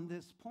mettle on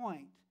this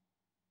point.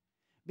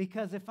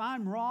 Because if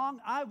I'm wrong,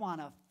 I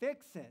want to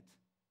fix it.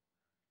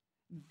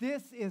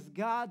 This is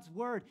God's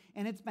Word,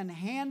 and it's been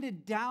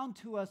handed down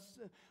to us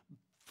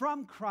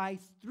from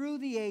Christ through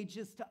the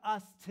ages to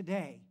us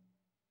today.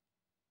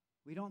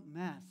 We don't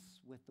mess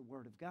with the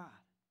Word of God.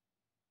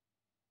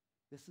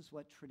 This is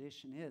what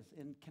tradition is.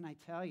 And can I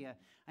tell you,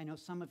 I know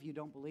some of you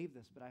don't believe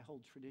this, but I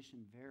hold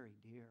tradition very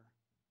dear.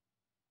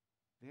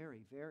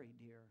 Very, very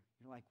dear.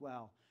 You're like,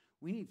 well,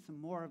 we need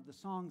some more of the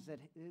songs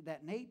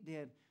that Nate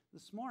did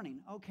this morning.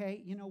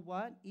 Okay, you know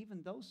what?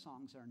 Even those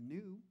songs are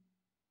new.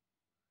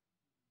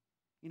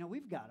 You know,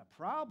 we've got a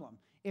problem.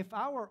 If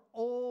our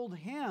old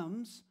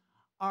hymns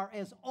are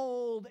as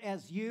old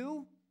as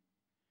you,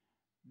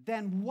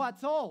 then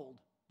what's old?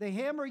 The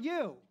hymn or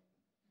you?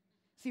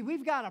 See,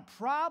 we've got a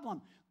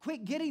problem.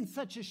 Quit getting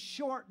such a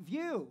short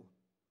view.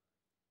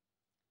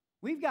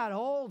 We've got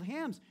old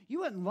hymns. You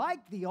wouldn't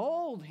like the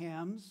old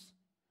hymns.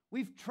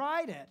 We've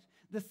tried it.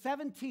 The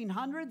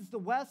 1700s, the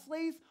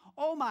Wesleys,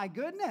 oh my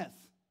goodness.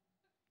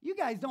 You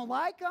guys don't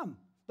like them.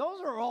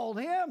 Those are old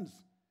hymns.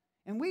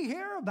 And we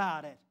hear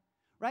about it.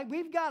 Right?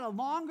 We've got a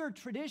longer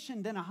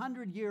tradition than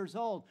 100 years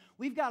old.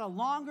 We've got a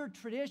longer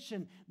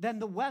tradition than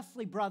the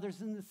Wesley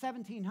brothers in the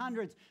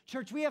 1700s.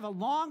 Church, we have a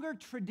longer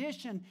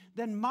tradition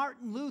than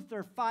Martin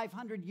Luther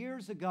 500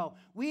 years ago.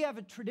 We have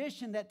a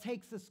tradition that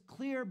takes us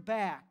clear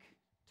back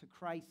to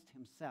Christ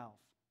himself.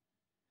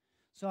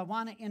 So I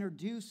want to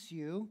introduce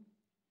you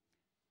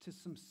to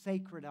some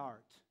sacred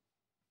art.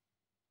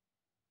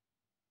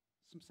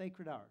 Some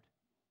sacred art.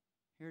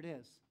 Here it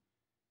is.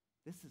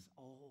 This is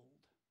old.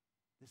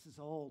 This is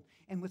old.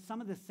 And with some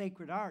of the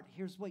sacred art,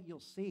 here's what you'll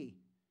see.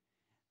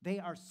 They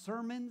are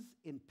sermons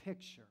in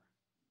picture.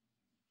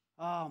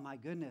 Oh, my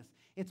goodness.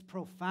 It's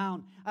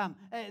profound.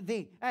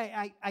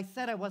 I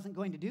said I wasn't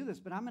going to do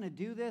this, but I'm going to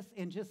do this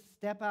and just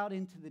step out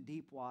into the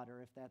deep water,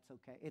 if that's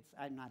okay.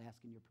 I'm not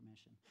asking your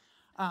permission.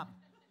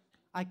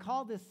 I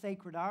call this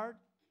sacred art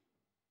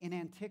in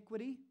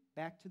antiquity,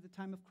 back to the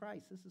time of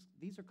Christ.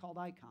 These are called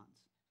icons.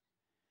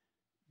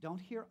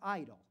 Don't hear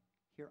idol,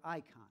 hear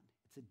icon.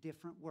 It's a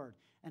different word.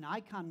 An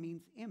icon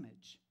means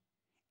image,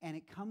 and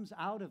it comes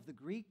out of the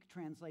Greek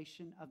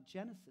translation of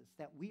Genesis,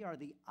 that we are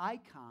the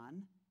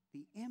icon,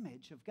 the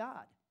image of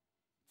God.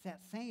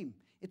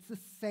 It's the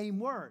same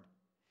word.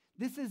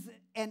 This is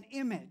an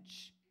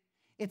image.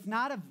 It's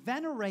not a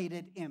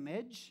venerated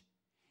image.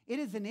 It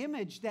is an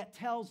image that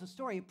tells a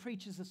story. It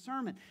preaches a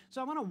sermon.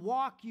 So I want to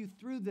walk you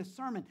through this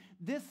sermon.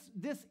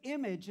 This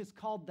image is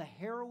called The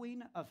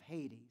Harrowing of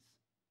Hades.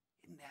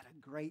 Isn't that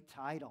a great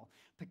title?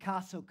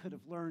 Picasso could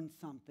have learned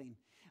something.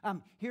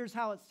 Here's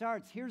how it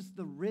starts. Here's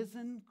the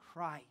risen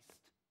Christ.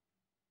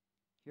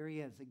 Here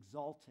he is,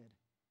 exalted.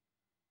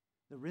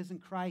 The risen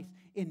Christ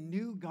in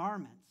new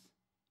garments,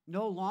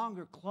 no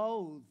longer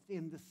clothed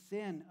in the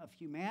sin of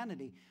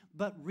humanity,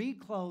 but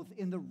reclothed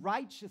in the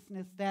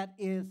righteousness that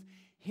is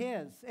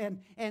his.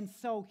 And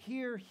so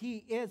here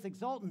he is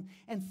exultant.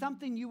 And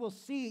something you will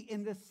see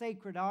in this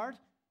sacred art,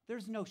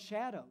 there's no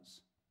shadows.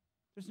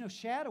 There's no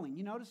shadowing.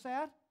 You notice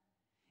that?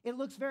 It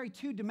looks very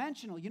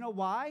two-dimensional. You know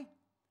why?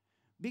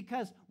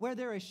 Because where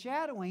there is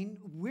shadowing,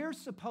 we're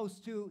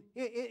supposed to,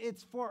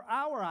 it's for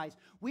our eyes.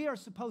 We are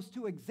supposed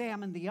to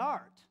examine the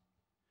art.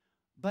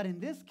 But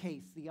in this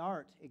case, the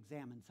art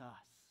examines us.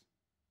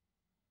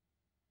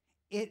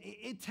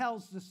 It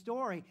tells the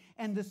story,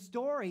 and the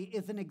story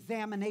is an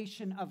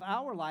examination of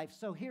our life.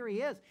 So here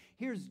he is.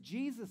 Here's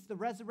Jesus, the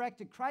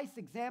resurrected Christ,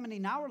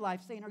 examining our life,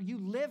 saying, are you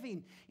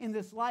living in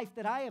this life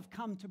that I have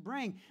come to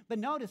bring? But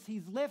notice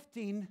he's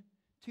lifting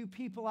two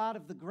people out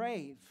of the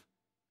grave,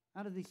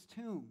 out of this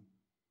tomb.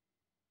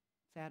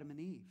 It's Adam and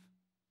Eve,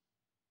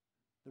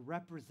 the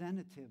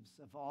representatives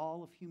of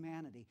all of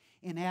humanity.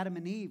 In Adam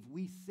and Eve,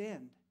 we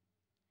sinned.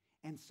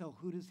 And so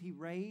who does he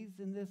raise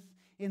in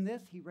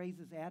this? He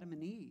raises Adam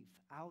and Eve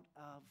out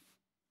of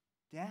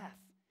death,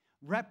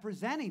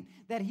 representing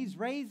that he's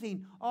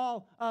raising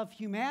all of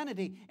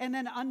humanity. And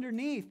then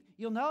underneath,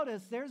 you'll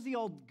notice there's the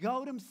old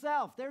goat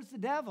himself. There's the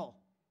devil.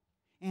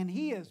 And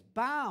he is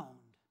bound.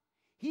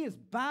 He is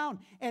bound.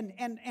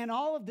 And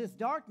all of this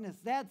darkness,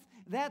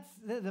 that's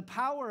the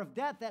power of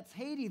death. That's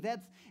Hades.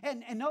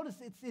 And notice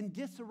it's in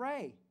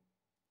disarray.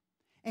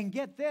 And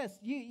get this,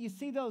 you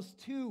see those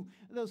two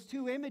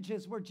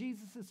images where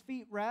Jesus'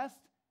 feet rest?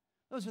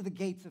 Those are the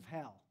gates of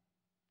hell.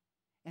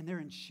 And they're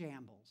in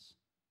shambles.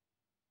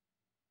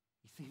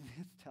 You see,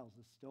 this tells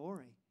a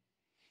story.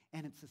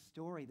 And it's a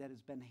story that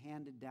has been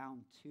handed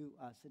down to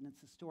us. And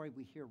it's a story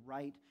we hear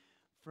right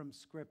from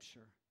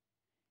Scripture.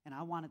 And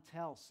I want to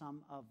tell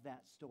some of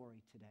that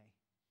story today.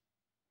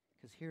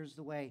 Because here's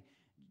the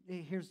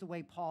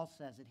way Paul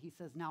says it. He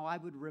says, now I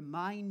would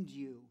remind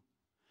you,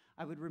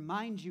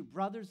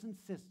 brothers and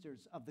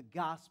sisters, of the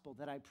gospel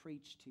that I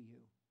preached to you.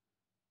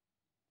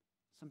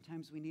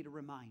 Sometimes we need a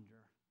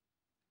reminder.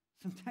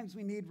 Sometimes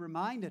we need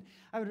reminded.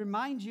 I would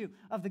remind you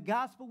of the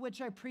gospel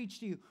which I preached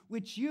to you,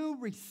 which you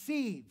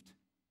received.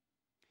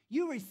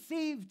 You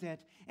received it,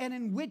 and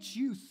in which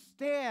you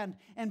stand,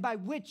 and by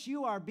which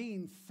you are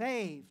being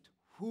saved.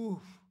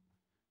 Whew.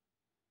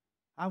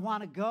 I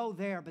want to go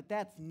there, but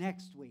that's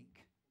next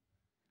week.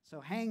 So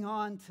hang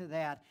on to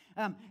that.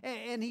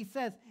 And he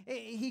says,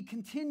 he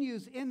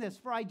continues in this,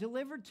 for I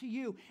delivered to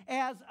you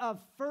as of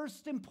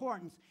first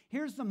importance.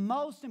 Here's the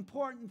most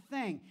important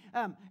thing.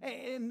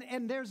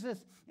 And there's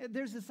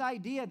this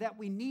idea that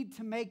we need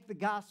to make the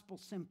gospel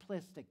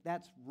simplistic.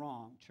 That's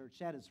wrong, church.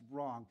 That is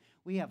wrong.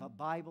 We have a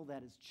Bible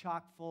that is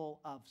chock full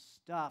of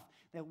stuff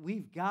that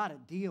we've got to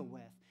deal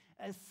with.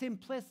 A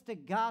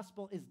simplistic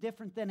gospel is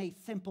different than a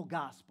simple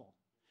gospel.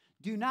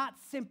 Do not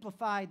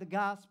simplify the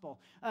gospel.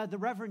 The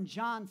Reverend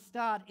John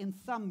Stott, in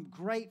some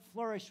great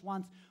flourish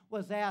once,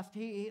 was asked,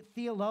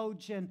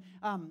 theologian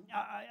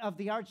of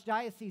the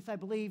Archdiocese, I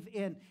believe,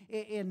 in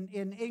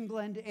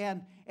England,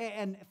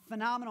 and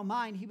phenomenal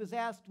mind. He was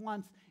asked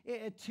once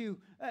to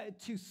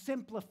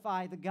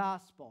simplify the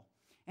gospel.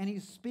 And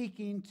he's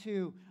speaking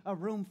to a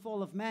room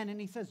full of men,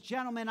 and he says,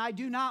 gentlemen, I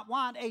do not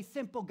want a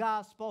simple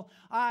gospel.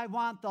 I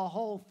want the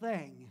whole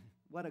thing.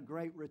 What a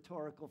great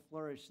rhetorical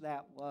flourish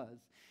that was.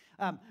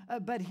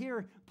 But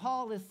here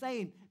Paul is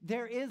saying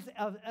there is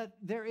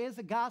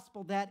a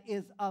gospel that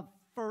is of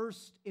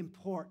first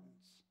importance.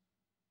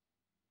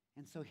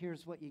 And so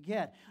here's what you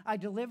get. I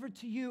delivered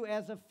to you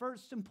as of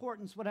first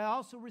importance what I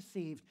also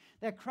received,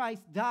 that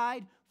Christ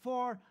died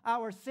for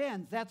our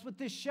sins. That's what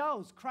this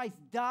shows. Christ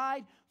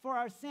died for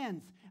our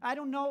sins. I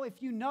don't know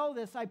if you know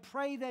this. I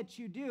pray that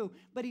you do.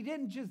 But he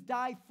didn't just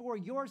die for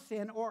your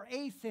sin or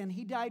a sin.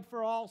 He died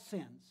for all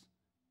sins.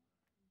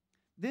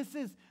 This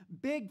is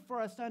big for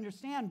us to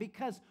understand,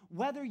 because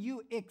whether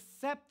you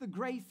accept the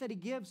grace that he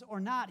gives or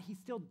not, he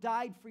still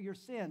died for your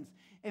sins.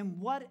 And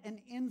what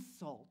an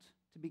insult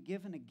to be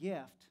given a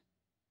gift,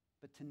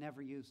 but to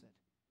never use it.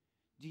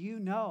 Do you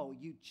know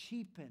you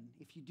cheapen,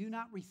 if you do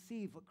not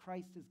receive what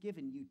Christ has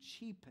given, you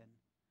cheapen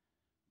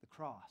the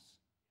cross.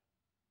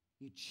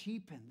 You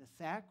cheapen the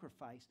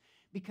sacrifice,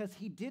 because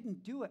he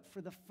didn't do it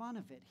for the fun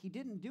of it. He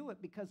didn't do it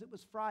because it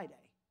was Friday.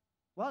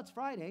 Well, it's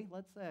Friday.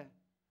 Let's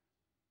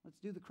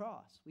do the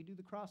cross. We do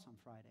the cross on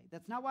Friday.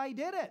 That's not why he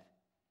did it.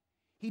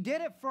 He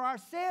did it for our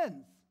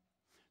sins.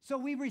 So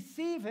we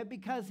receive it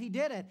because he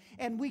did it,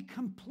 and we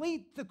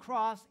complete the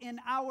cross in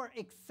our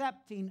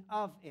accepting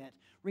of it.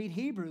 Read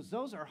Hebrews.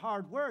 Those are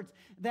hard words,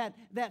 that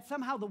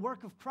somehow the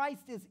work of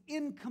Christ is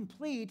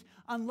incomplete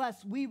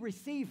unless we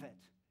receive it.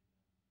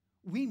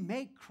 We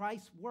make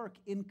Christ's work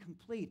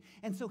incomplete.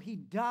 And so he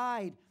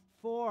died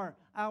for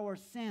our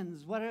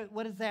sins.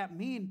 What does that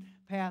mean,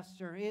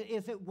 Pastor?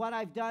 Is it what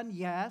I've done?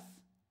 Yes.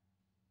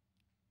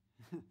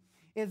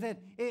 Is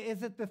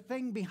it the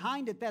thing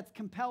behind it that's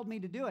compelled me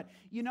to do it?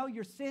 You know,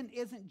 your sin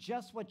isn't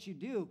just what you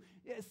do.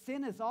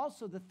 Sin is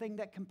also the thing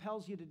that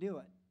compels you to do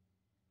it.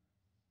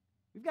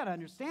 We've got to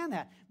understand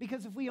that,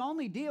 because if we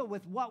only deal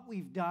with what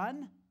we've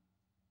done,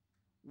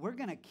 we're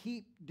going to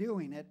keep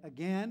doing it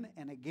again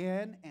and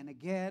again and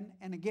again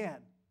and again.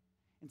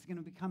 It's going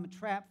to become a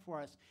trap for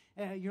us.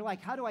 You're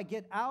like, how do I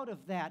get out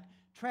of that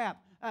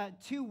trap?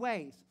 2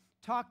 ways.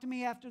 Talk to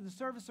me after the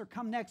service or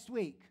come next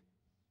week,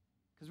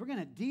 because we're going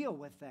to deal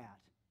with that.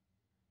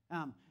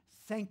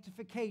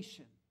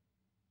 Sanctification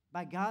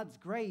by God's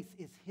grace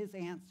is his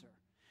answer.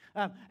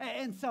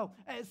 And so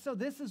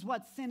this is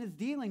what sin is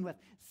dealing with.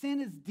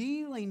 Sin is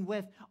dealing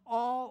with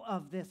all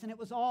of this, and it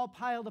was all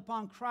piled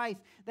upon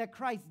Christ, that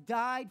Christ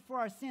died for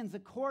our sins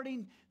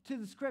according to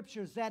the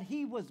Scriptures, that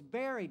he was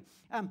buried.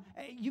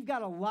 You've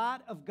got a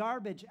lot of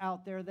garbage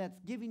out there that's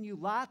giving you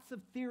lots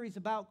of theories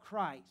about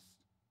Christ,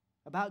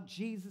 about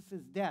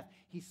Jesus' death.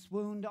 He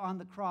swooned on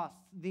the cross.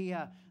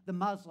 The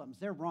Muslims,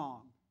 they're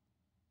wrong.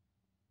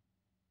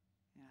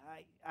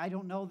 I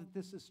don't know that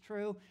this is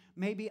true.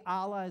 Maybe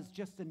Allah is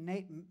just a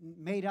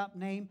made-up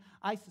name.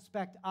 I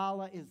suspect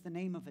Allah is the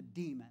name of a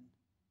demon.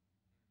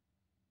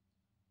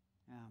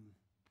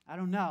 I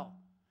don't know.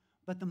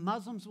 But the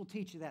Muslims will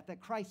teach you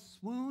that Christ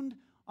swooned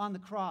on the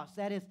cross.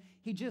 That is,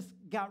 he just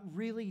got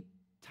really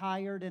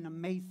tired and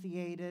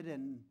emaciated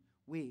and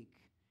weak.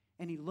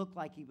 And he looked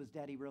like he was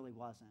dead. He really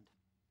wasn't.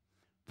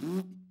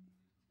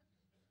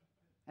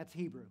 That's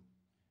Hebrew.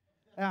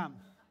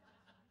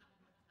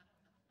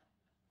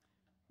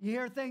 You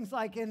hear things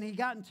like, and he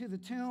got into the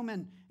tomb,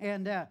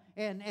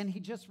 and he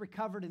just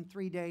recovered in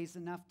 3 days,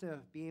 enough to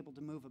be able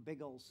to move a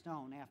big old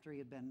stone after he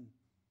had been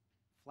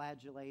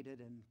flagellated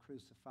and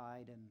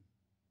crucified, and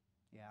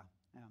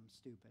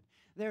stupid.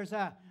 There's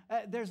a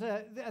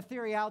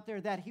theory out there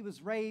that he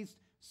was raised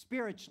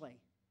spiritually.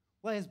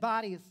 Well, his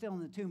body is still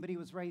in the tomb, but he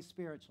was raised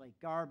spiritually.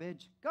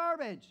 Garbage.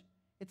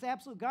 It's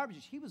absolute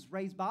garbage. He was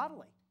raised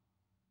bodily.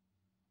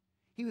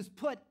 He was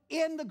put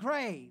in the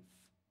grave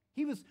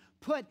He was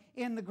put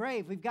in the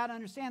grave. We've got to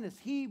understand this.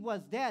 He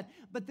was dead.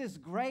 But this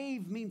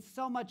grave means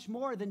so much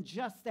more than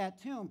just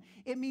that tomb.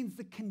 It means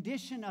the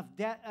condition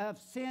of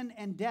sin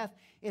and death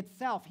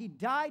itself. He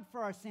died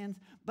for our sins,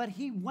 but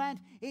he was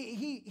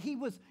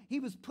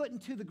put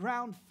into the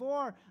ground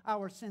for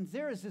our sins.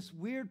 There is this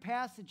weird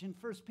passage in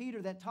 1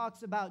 Peter that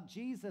talks about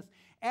Jesus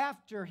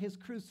after his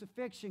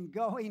crucifixion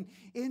going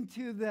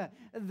into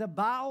the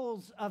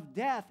bowels of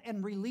death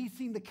and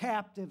releasing the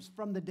captives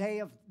from the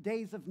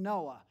days of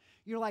Noah.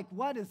 You're like,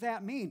 what does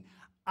that mean?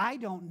 I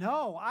don't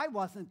know. I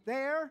wasn't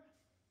there.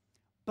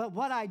 But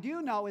what I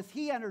do know is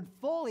he entered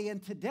fully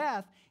into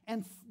death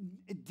and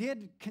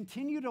did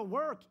continue to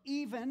work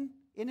even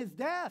in his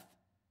death.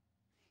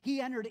 He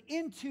entered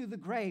into the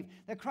grave,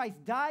 that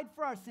Christ died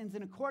for our sins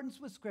in accordance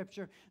with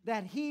Scripture,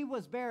 that he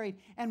was buried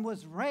and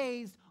was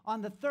raised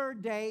on the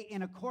third day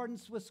in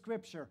accordance with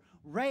Scripture,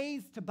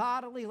 raised to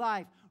bodily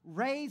life,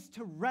 raised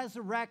to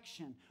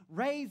resurrection,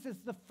 raised as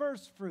the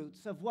first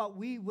fruits of what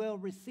we will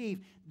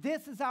receive.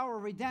 This is our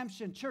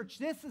redemption, church.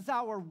 This is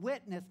our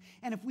witness.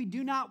 And if we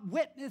do not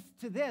witness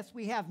to this,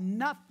 we have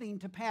nothing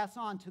to pass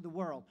on to the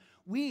world.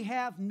 We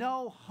have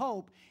no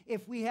hope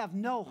if we have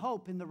no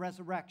hope in the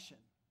resurrection.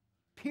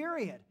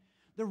 Period.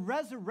 The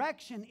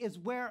resurrection is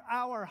where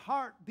our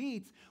heart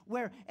beats,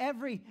 where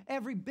every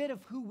bit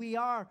of who we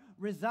are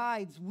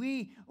resides.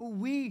 We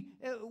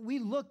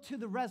look to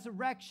the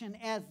resurrection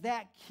as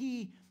that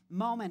key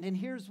moment. And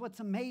here's what's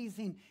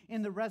amazing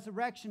in the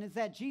resurrection is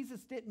that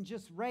Jesus didn't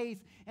just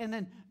raise and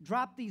then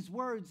drop these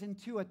words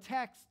into a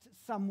text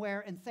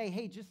somewhere and say,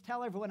 hey, just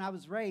tell everyone I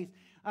was raised,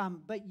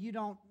 but you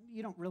don't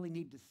really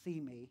need to see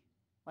me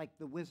like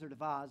the Wizard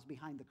of Oz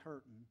behind the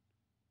curtain.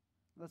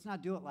 Let's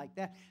not do it like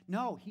that.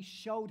 No, he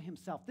showed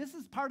himself. This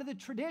is part of the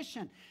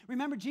tradition.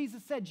 Remember,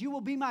 Jesus said, you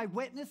will be my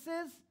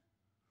witnesses?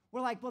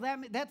 We're like, well,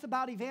 that's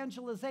about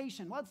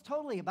evangelization. Well, it's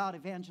totally about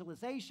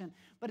evangelization,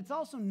 but it's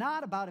also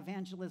not about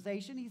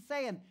evangelization. He's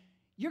saying,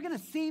 you're going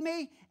to see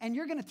me and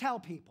you're going to tell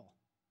people.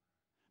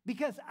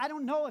 Because I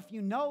don't know if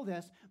you know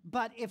this,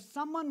 but if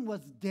someone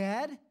was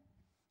dead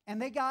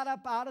and they got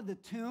up out of the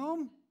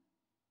tomb,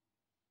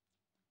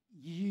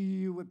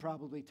 you would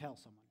probably tell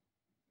someone.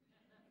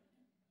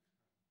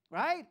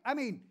 Right? I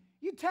mean,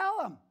 you tell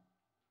them.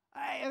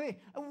 I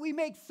mean, we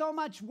make so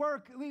much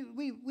work.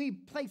 We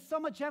place so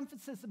much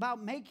emphasis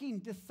about making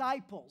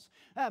disciples.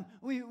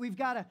 We've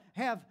got to,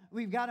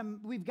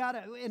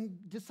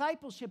 and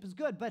discipleship is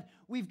good, but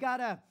we've got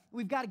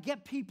to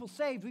get people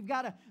saved. We've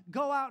got to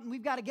go out and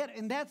we've got to get,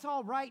 and that's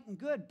all right and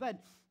good.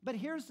 But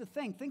here's the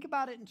thing. Think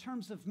about it in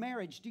terms of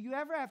marriage. Do you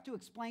ever have to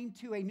explain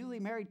to a newly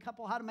married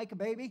couple how to make a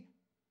baby?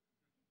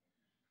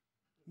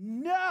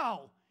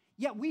 No.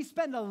 Yet we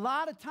spend a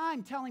lot of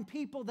time telling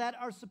people that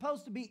are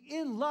supposed to be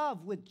in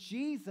love with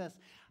Jesus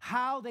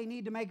how they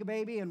need to make a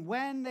baby and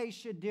when they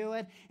should do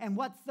it and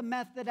what's the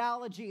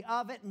methodology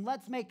of it, and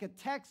let's make a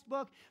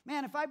textbook.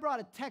 Man, if I brought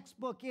a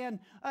textbook in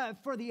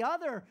for the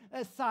other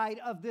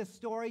side of this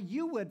story,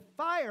 you would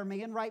fire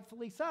me, and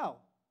rightfully so.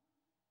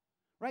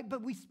 Right?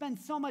 But we spend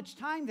so much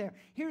time there.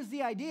 Here's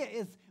the idea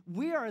is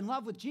we are in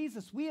love with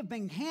Jesus. We have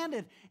been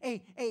handed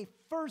a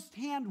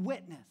firsthand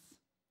witness.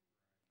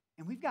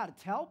 And we've got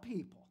to tell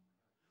people.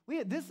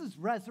 This is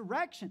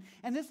resurrection.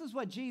 And this is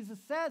what Jesus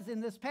says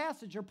in this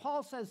passage, or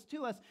Paul says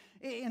to us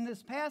in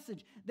this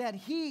passage, that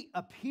he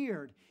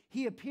appeared.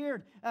 He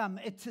appeared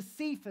to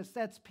Cephas,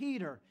 that's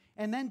Peter,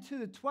 and then to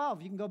the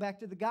 12. You can go back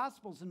to the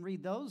Gospels and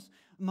read those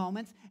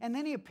moments. And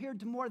then he appeared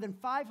to more than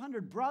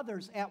 500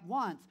 brothers at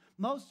once,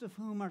 most of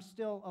whom are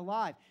still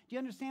alive. Do you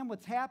understand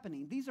what's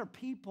happening? These are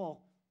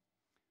people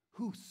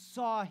who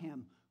saw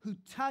him, who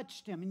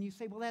touched him. And you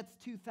say, well, that's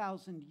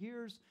 2,000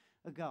 years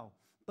ago.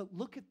 But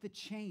look at the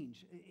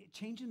change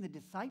in the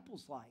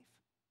disciples' life.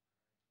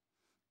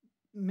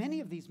 Many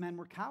of these men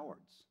were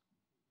cowards.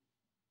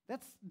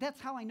 That's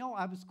how I know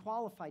I was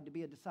qualified to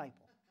be a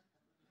disciple.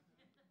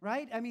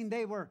 Right? I mean,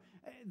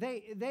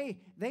 they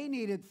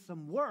needed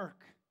some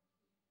work.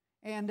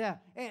 And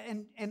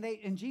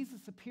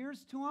Jesus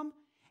appears to them,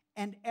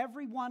 and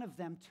every one of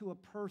them to a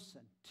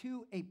person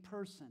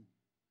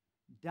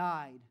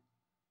died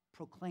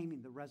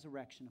proclaiming the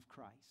resurrection of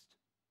Christ.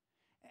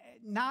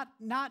 Not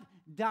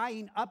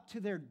dying up to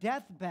their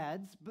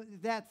deathbeds, but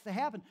that's to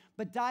happen,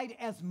 but died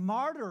as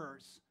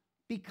martyrs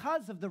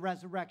because of the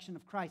resurrection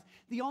of Christ.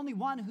 The only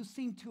one who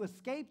seemed to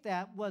escape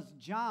that was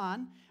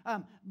John.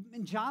 And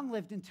John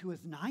lived into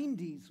his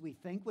 90s, we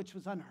think, which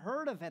was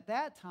unheard of at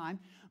that time,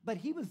 but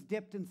he was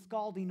dipped in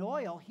scalding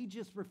oil. He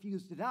just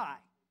refused to die.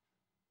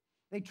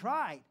 They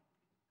tried,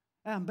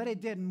 but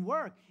it didn't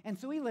work. And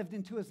so he lived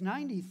into his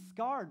 90s,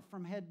 scarred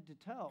from head to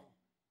toe.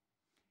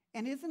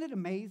 And isn't it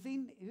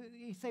amazing?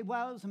 You say,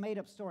 well, it was a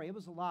made-up story. It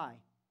was a lie.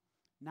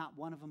 Not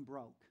one of them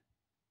broke.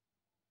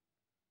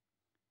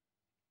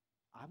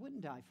 I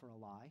wouldn't die for a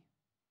lie.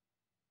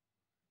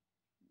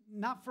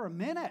 Not for a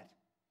minute.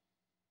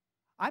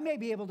 I may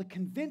be able to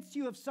convince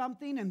you of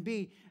something and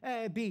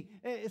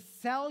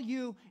sell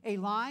you a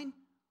line.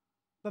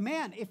 But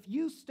man, if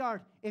you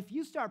start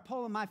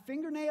pulling my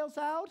fingernails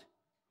out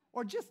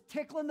or just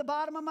tickling the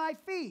bottom of my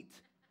feet,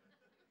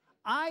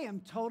 I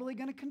am totally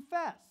going to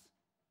confess.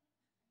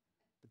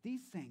 But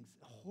these things,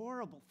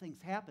 horrible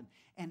things happened,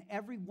 and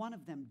every one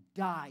of them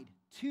died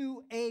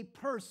to a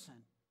person.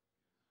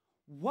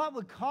 What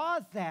would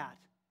cause that?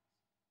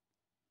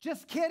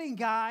 Just kidding,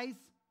 guys.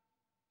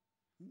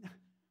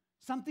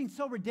 Something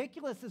so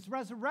ridiculous as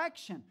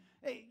resurrection.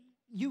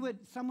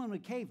 Someone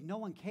would cave. No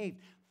one caved.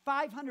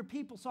 500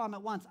 people saw him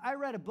at once. I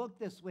read a book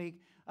this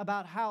week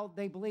about how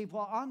they believe,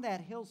 well, on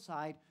that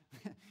hillside,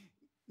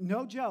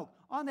 no joke,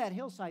 on that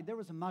hillside, there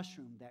was a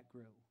mushroom that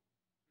grew.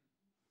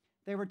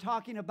 They were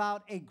talking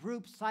about a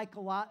group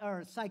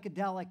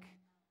psychedelic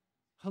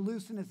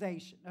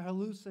hallucination.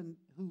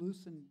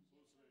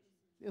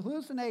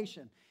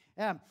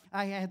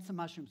 I had some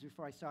mushrooms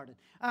before I started.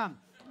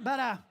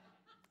 But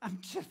I'm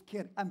just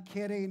kidding. I'm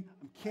kidding.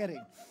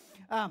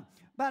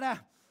 But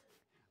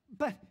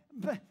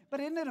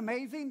isn't it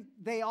amazing?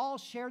 They all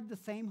shared the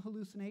same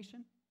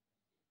hallucination.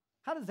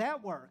 How does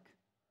that work?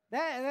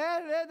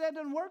 That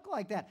doesn't work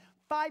like that.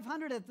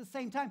 500 at the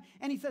same time.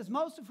 And he says,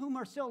 most of whom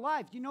are still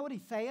alive. Do you know what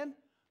he's saying?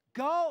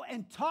 Go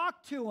and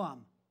talk to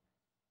them.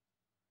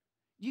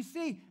 You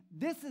see,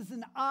 this is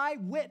an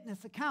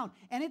eyewitness account,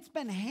 and it's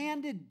been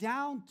handed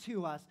down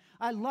to us.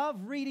 I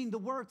love reading the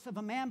works of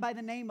a man by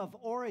the name of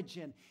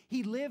Origen.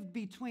 He lived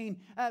between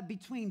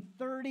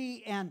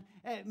 30 and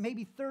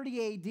maybe 30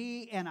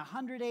 A.D. and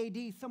 100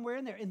 A.D., somewhere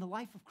in there, in the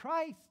life of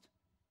Christ,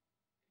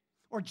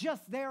 or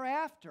just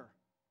thereafter.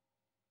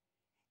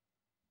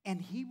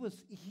 And he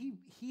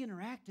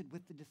interacted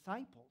with the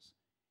disciples.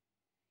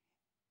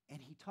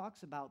 And he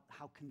talks about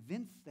how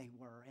convinced they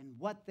were and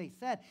what they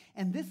said.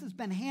 And this has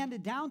been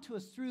handed down to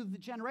us through the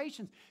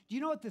generations. Do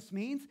you know what this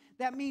means?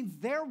 That means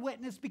their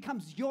witness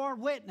becomes your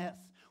witness.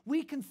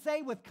 We can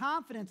say with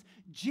confidence,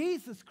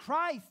 Jesus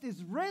Christ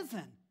is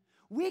risen.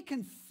 We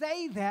can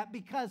say that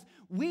because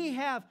we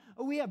have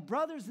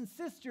brothers and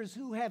sisters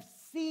who have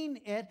seen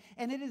it,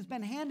 and it has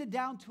been handed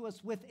down to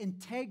us with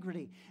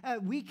integrity.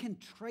 We can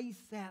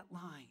trace that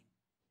line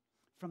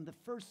from the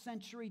first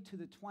century to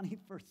the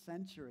 21st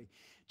century.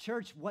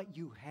 Church, what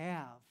you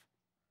have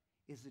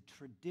is a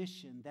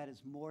tradition that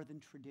is more than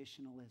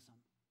traditionalism.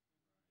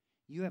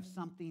 You have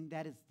something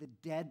that is the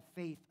dead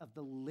faith of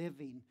the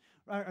living,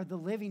 or the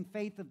living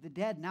faith of the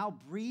dead now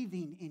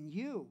breathing in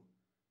you.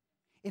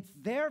 It's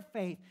their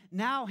faith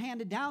now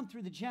handed down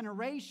through the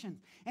generations.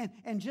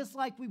 And just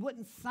like we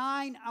wouldn't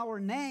sign our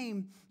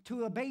name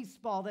to a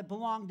baseball that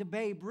belonged to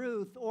Babe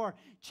Ruth or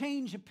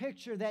change a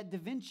picture that Da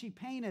Vinci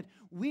painted,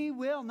 we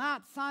will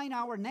not sign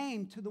our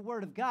name to the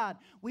Word of God.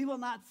 We will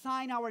not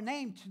sign our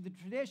name to the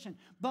tradition,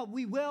 but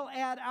we will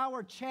add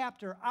our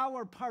chapter,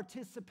 our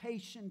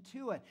participation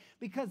to it,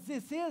 because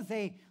this is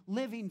a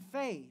living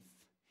faith.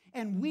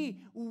 And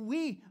we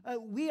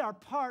are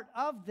part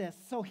of this.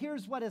 So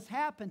here's what has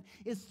happened,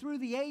 is through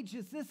the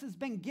ages, this has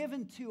been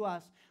given to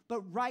us.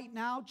 But right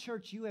now,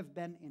 church, you have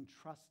been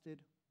entrusted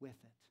with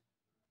it.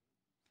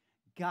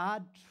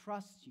 God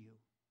trusts you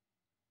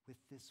with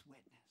this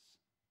witness.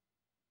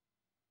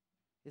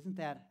 Isn't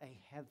that a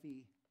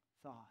heavy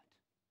thought?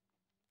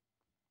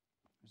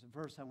 There's a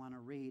verse I want to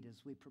read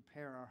as we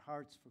prepare our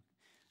hearts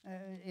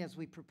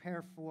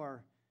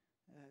for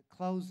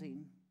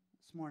closing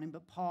this morning,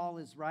 but Paul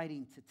is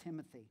writing to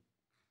Timothy.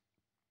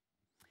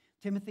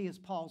 Timothy is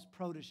Paul's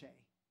protege.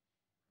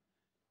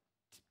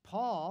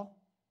 Paul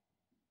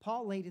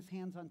laid his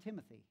hands on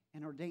Timothy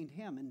and ordained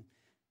him, and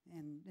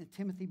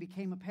Timothy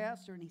became a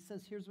pastor, and he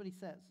says, here's what he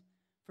says,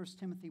 1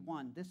 Timothy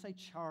 1, this I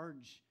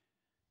charge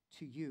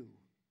to you.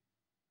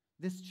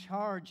 This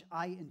charge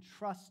I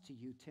entrust to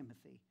you,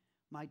 Timothy,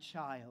 my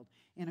child,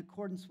 in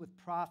accordance with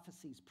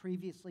prophecies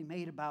previously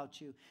made about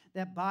you,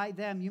 that by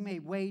them you may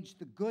wage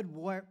the good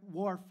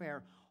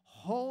warfare,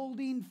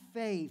 holding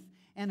faith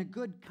and a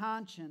good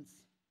conscience.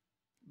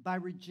 By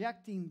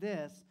rejecting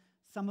this,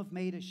 some have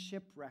made a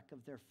shipwreck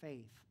of their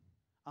faith,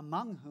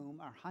 among whom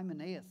are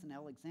Hymenaeus and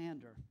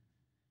Alexander,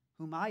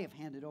 whom I have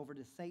handed over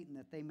to Satan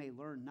that they may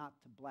learn not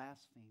to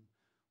blaspheme.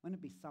 Wouldn't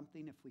it be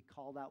something if we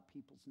called out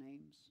people's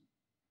names?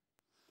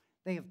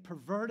 They have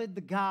perverted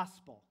the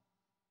gospel.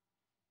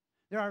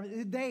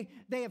 They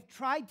have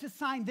tried to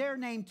sign their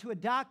name to a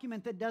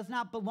document that does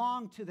not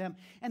belong to them,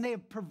 and they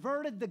have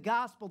perverted the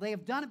gospel. They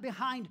have done it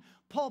behind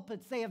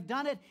pulpits. They have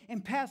done it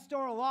in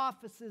pastoral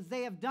offices.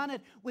 They have done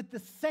it with the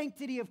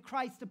sanctity of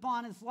Christ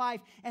upon his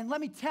life. And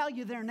let me tell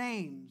you their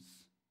names.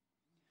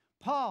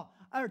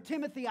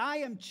 Timothy, I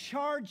am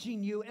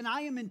charging you, and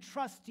I am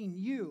entrusting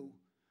you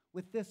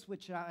with this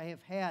which I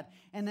have had.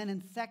 And then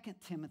in 2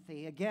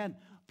 Timothy, again,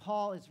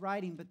 Paul is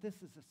writing, but this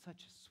is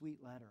such a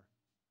sweet letter.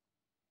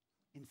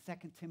 In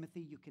 2 Timothy,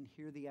 you can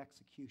hear the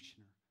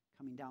executioner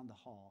coming down the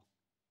hall.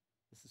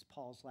 This is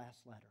Paul's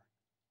last letter.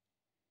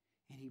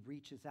 And he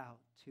reaches out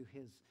to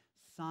his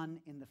son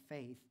in the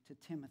faith, to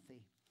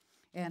Timothy.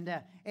 And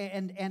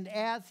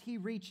as he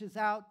reaches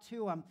out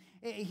to him,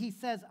 he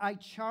says, I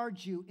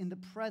charge you in the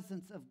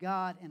presence of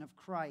God and of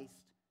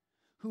Christ,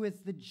 who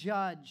is the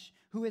judge,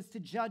 who is to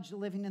judge the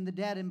living and the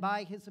dead, and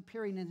by his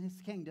appearing in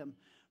his kingdom,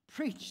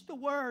 preach the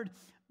word.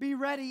 Be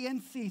ready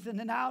in season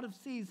and out of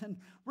season.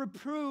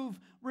 Reprove,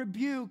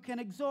 rebuke, and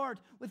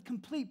exhort with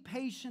complete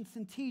patience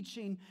and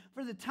teaching.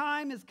 For the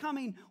time is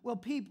coming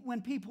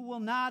when people will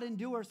not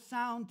endure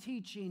sound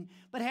teaching,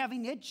 but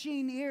having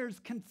itching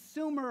ears,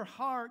 consumer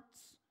hearts,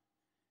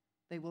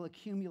 they will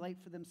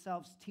accumulate for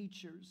themselves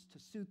teachers to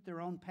suit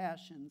their own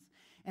passions,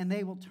 and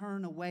they will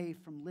turn away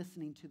from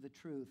listening to the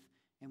truth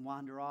and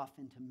wander off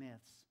into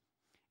myths.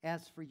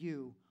 As for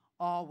you,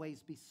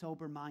 always be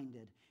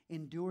sober-minded,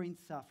 enduring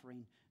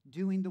suffering,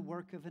 doing the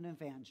work of an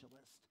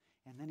evangelist.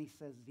 And then he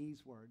says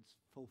these words,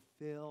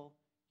 fulfill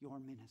your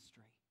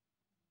ministry.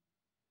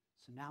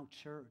 So now,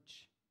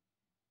 church,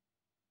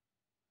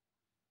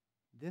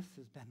 this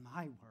has been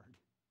my word,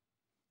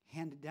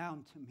 handed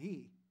down to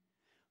me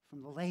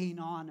from the laying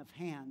on of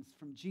hands,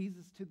 from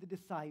Jesus to the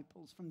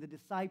disciples, from the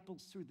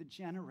disciples through the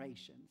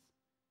generations.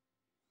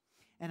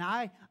 And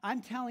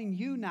I'm telling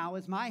you now,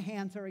 as my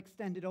hands are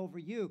extended over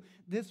you,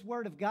 this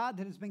word of God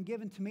that has been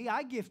given to me,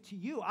 I give to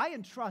you. I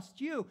entrust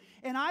you.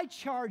 And I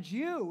charge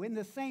you in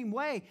the same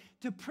way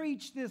to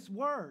preach this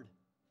word,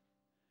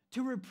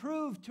 to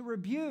reprove, to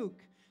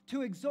rebuke,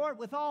 to exhort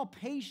with all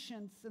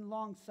patience and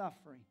long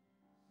suffering.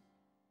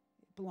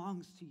 It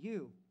belongs to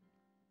you.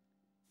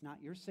 It's not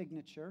your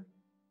signature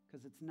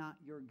because it's not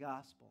your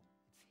gospel.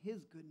 It's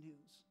His good news.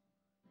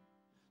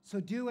 So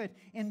do it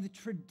in the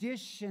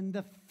tradition,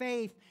 the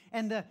faith,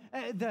 and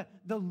the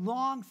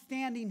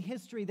long-standing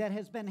history that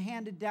has been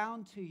handed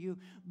down to you,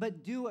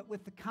 but do it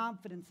with the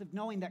confidence of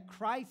knowing that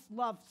Christ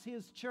loves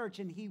His church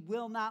and He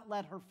will not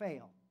let her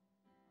fail.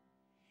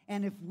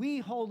 And if we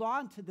hold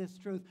on to this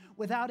truth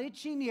without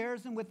itching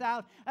ears and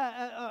without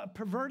a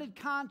perverted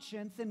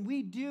conscience, and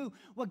we do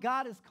what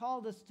God has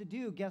called us to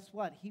do, guess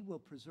what? He will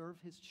preserve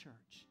His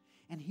church.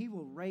 And He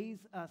will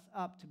raise us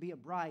up to be a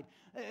bride,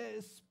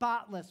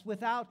 spotless,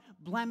 without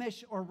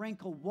blemish or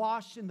wrinkle,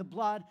 washed in the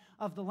blood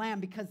of the Lamb.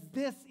 Because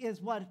this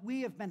is what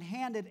we have been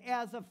handed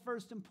as of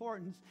first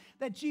importance,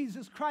 that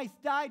Jesus Christ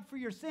died for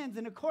your sins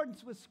in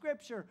accordance with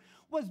Scripture,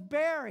 was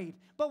buried,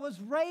 but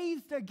was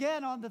raised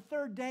again on the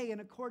third day in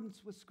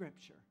accordance with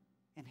Scripture,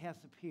 and has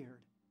appeared.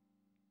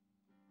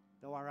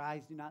 Though our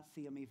eyes do not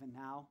see Him even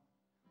now,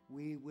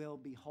 we will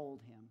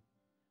behold Him.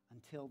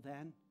 Until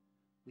then,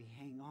 we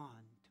hang on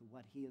to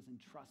what He has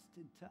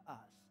entrusted to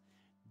us.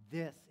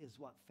 This is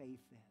what faith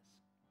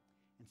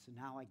is. And so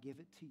now I give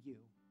it to you.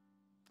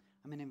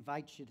 I'm going to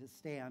invite you to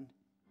stand.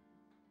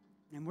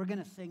 And we're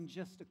going to sing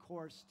just a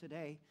chorus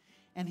today.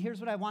 And here's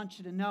what I want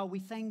you to know. We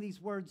sang these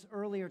words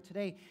earlier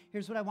today.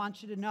 Here's what I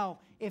want you to know.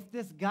 If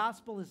this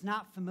gospel is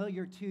not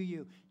familiar to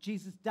you,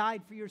 Jesus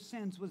died for your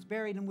sins, was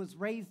buried, and was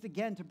raised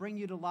again to bring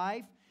you to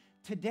life,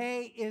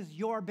 today is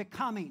your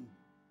becoming.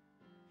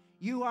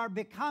 You are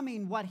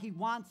becoming what He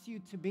wants you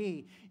to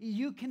be.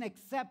 You can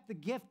accept the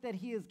gift that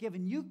He has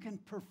given. You can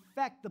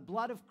perfect the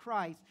blood of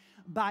Christ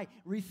by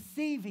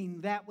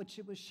receiving that which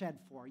it was shed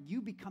for. You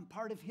become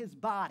part of His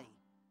body.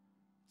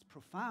 It's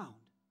profound.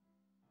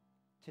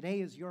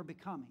 Today is your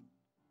becoming.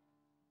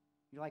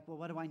 You're like, well,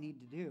 what do I need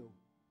to do?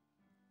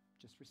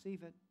 Just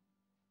receive it.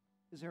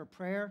 Is there a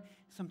prayer?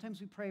 Sometimes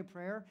we pray a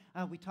prayer.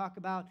 We talk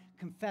about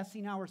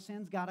confessing our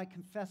sins. God, I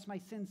confess my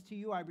sins to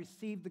you. I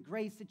receive the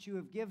grace that you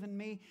have given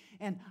me,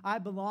 and I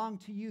belong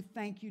to you.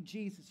 Thank you,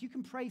 Jesus. You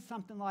can pray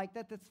something like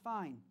that. That's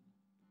fine.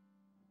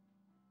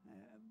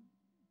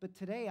 But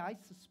today, I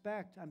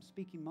suspect I'm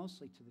speaking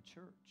mostly to the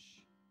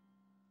church.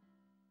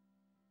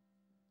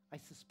 I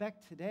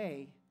suspect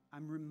today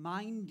I'm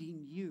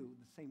reminding you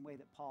the same way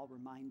that Paul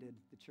reminded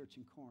the church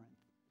in Corinth,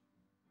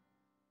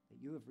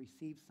 that you have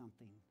received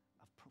something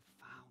of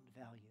profound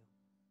value.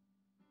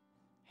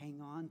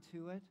 Hang on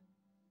to it,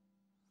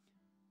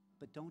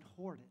 but don't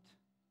hoard it,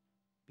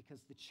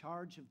 because the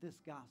charge of this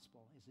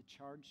gospel is a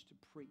charge to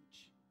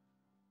preach.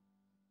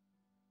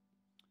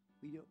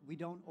 We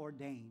don't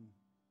ordain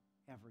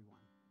everyone.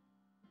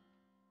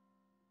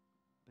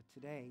 But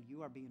today,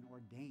 you are being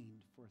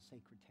ordained for a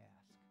sacred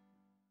task.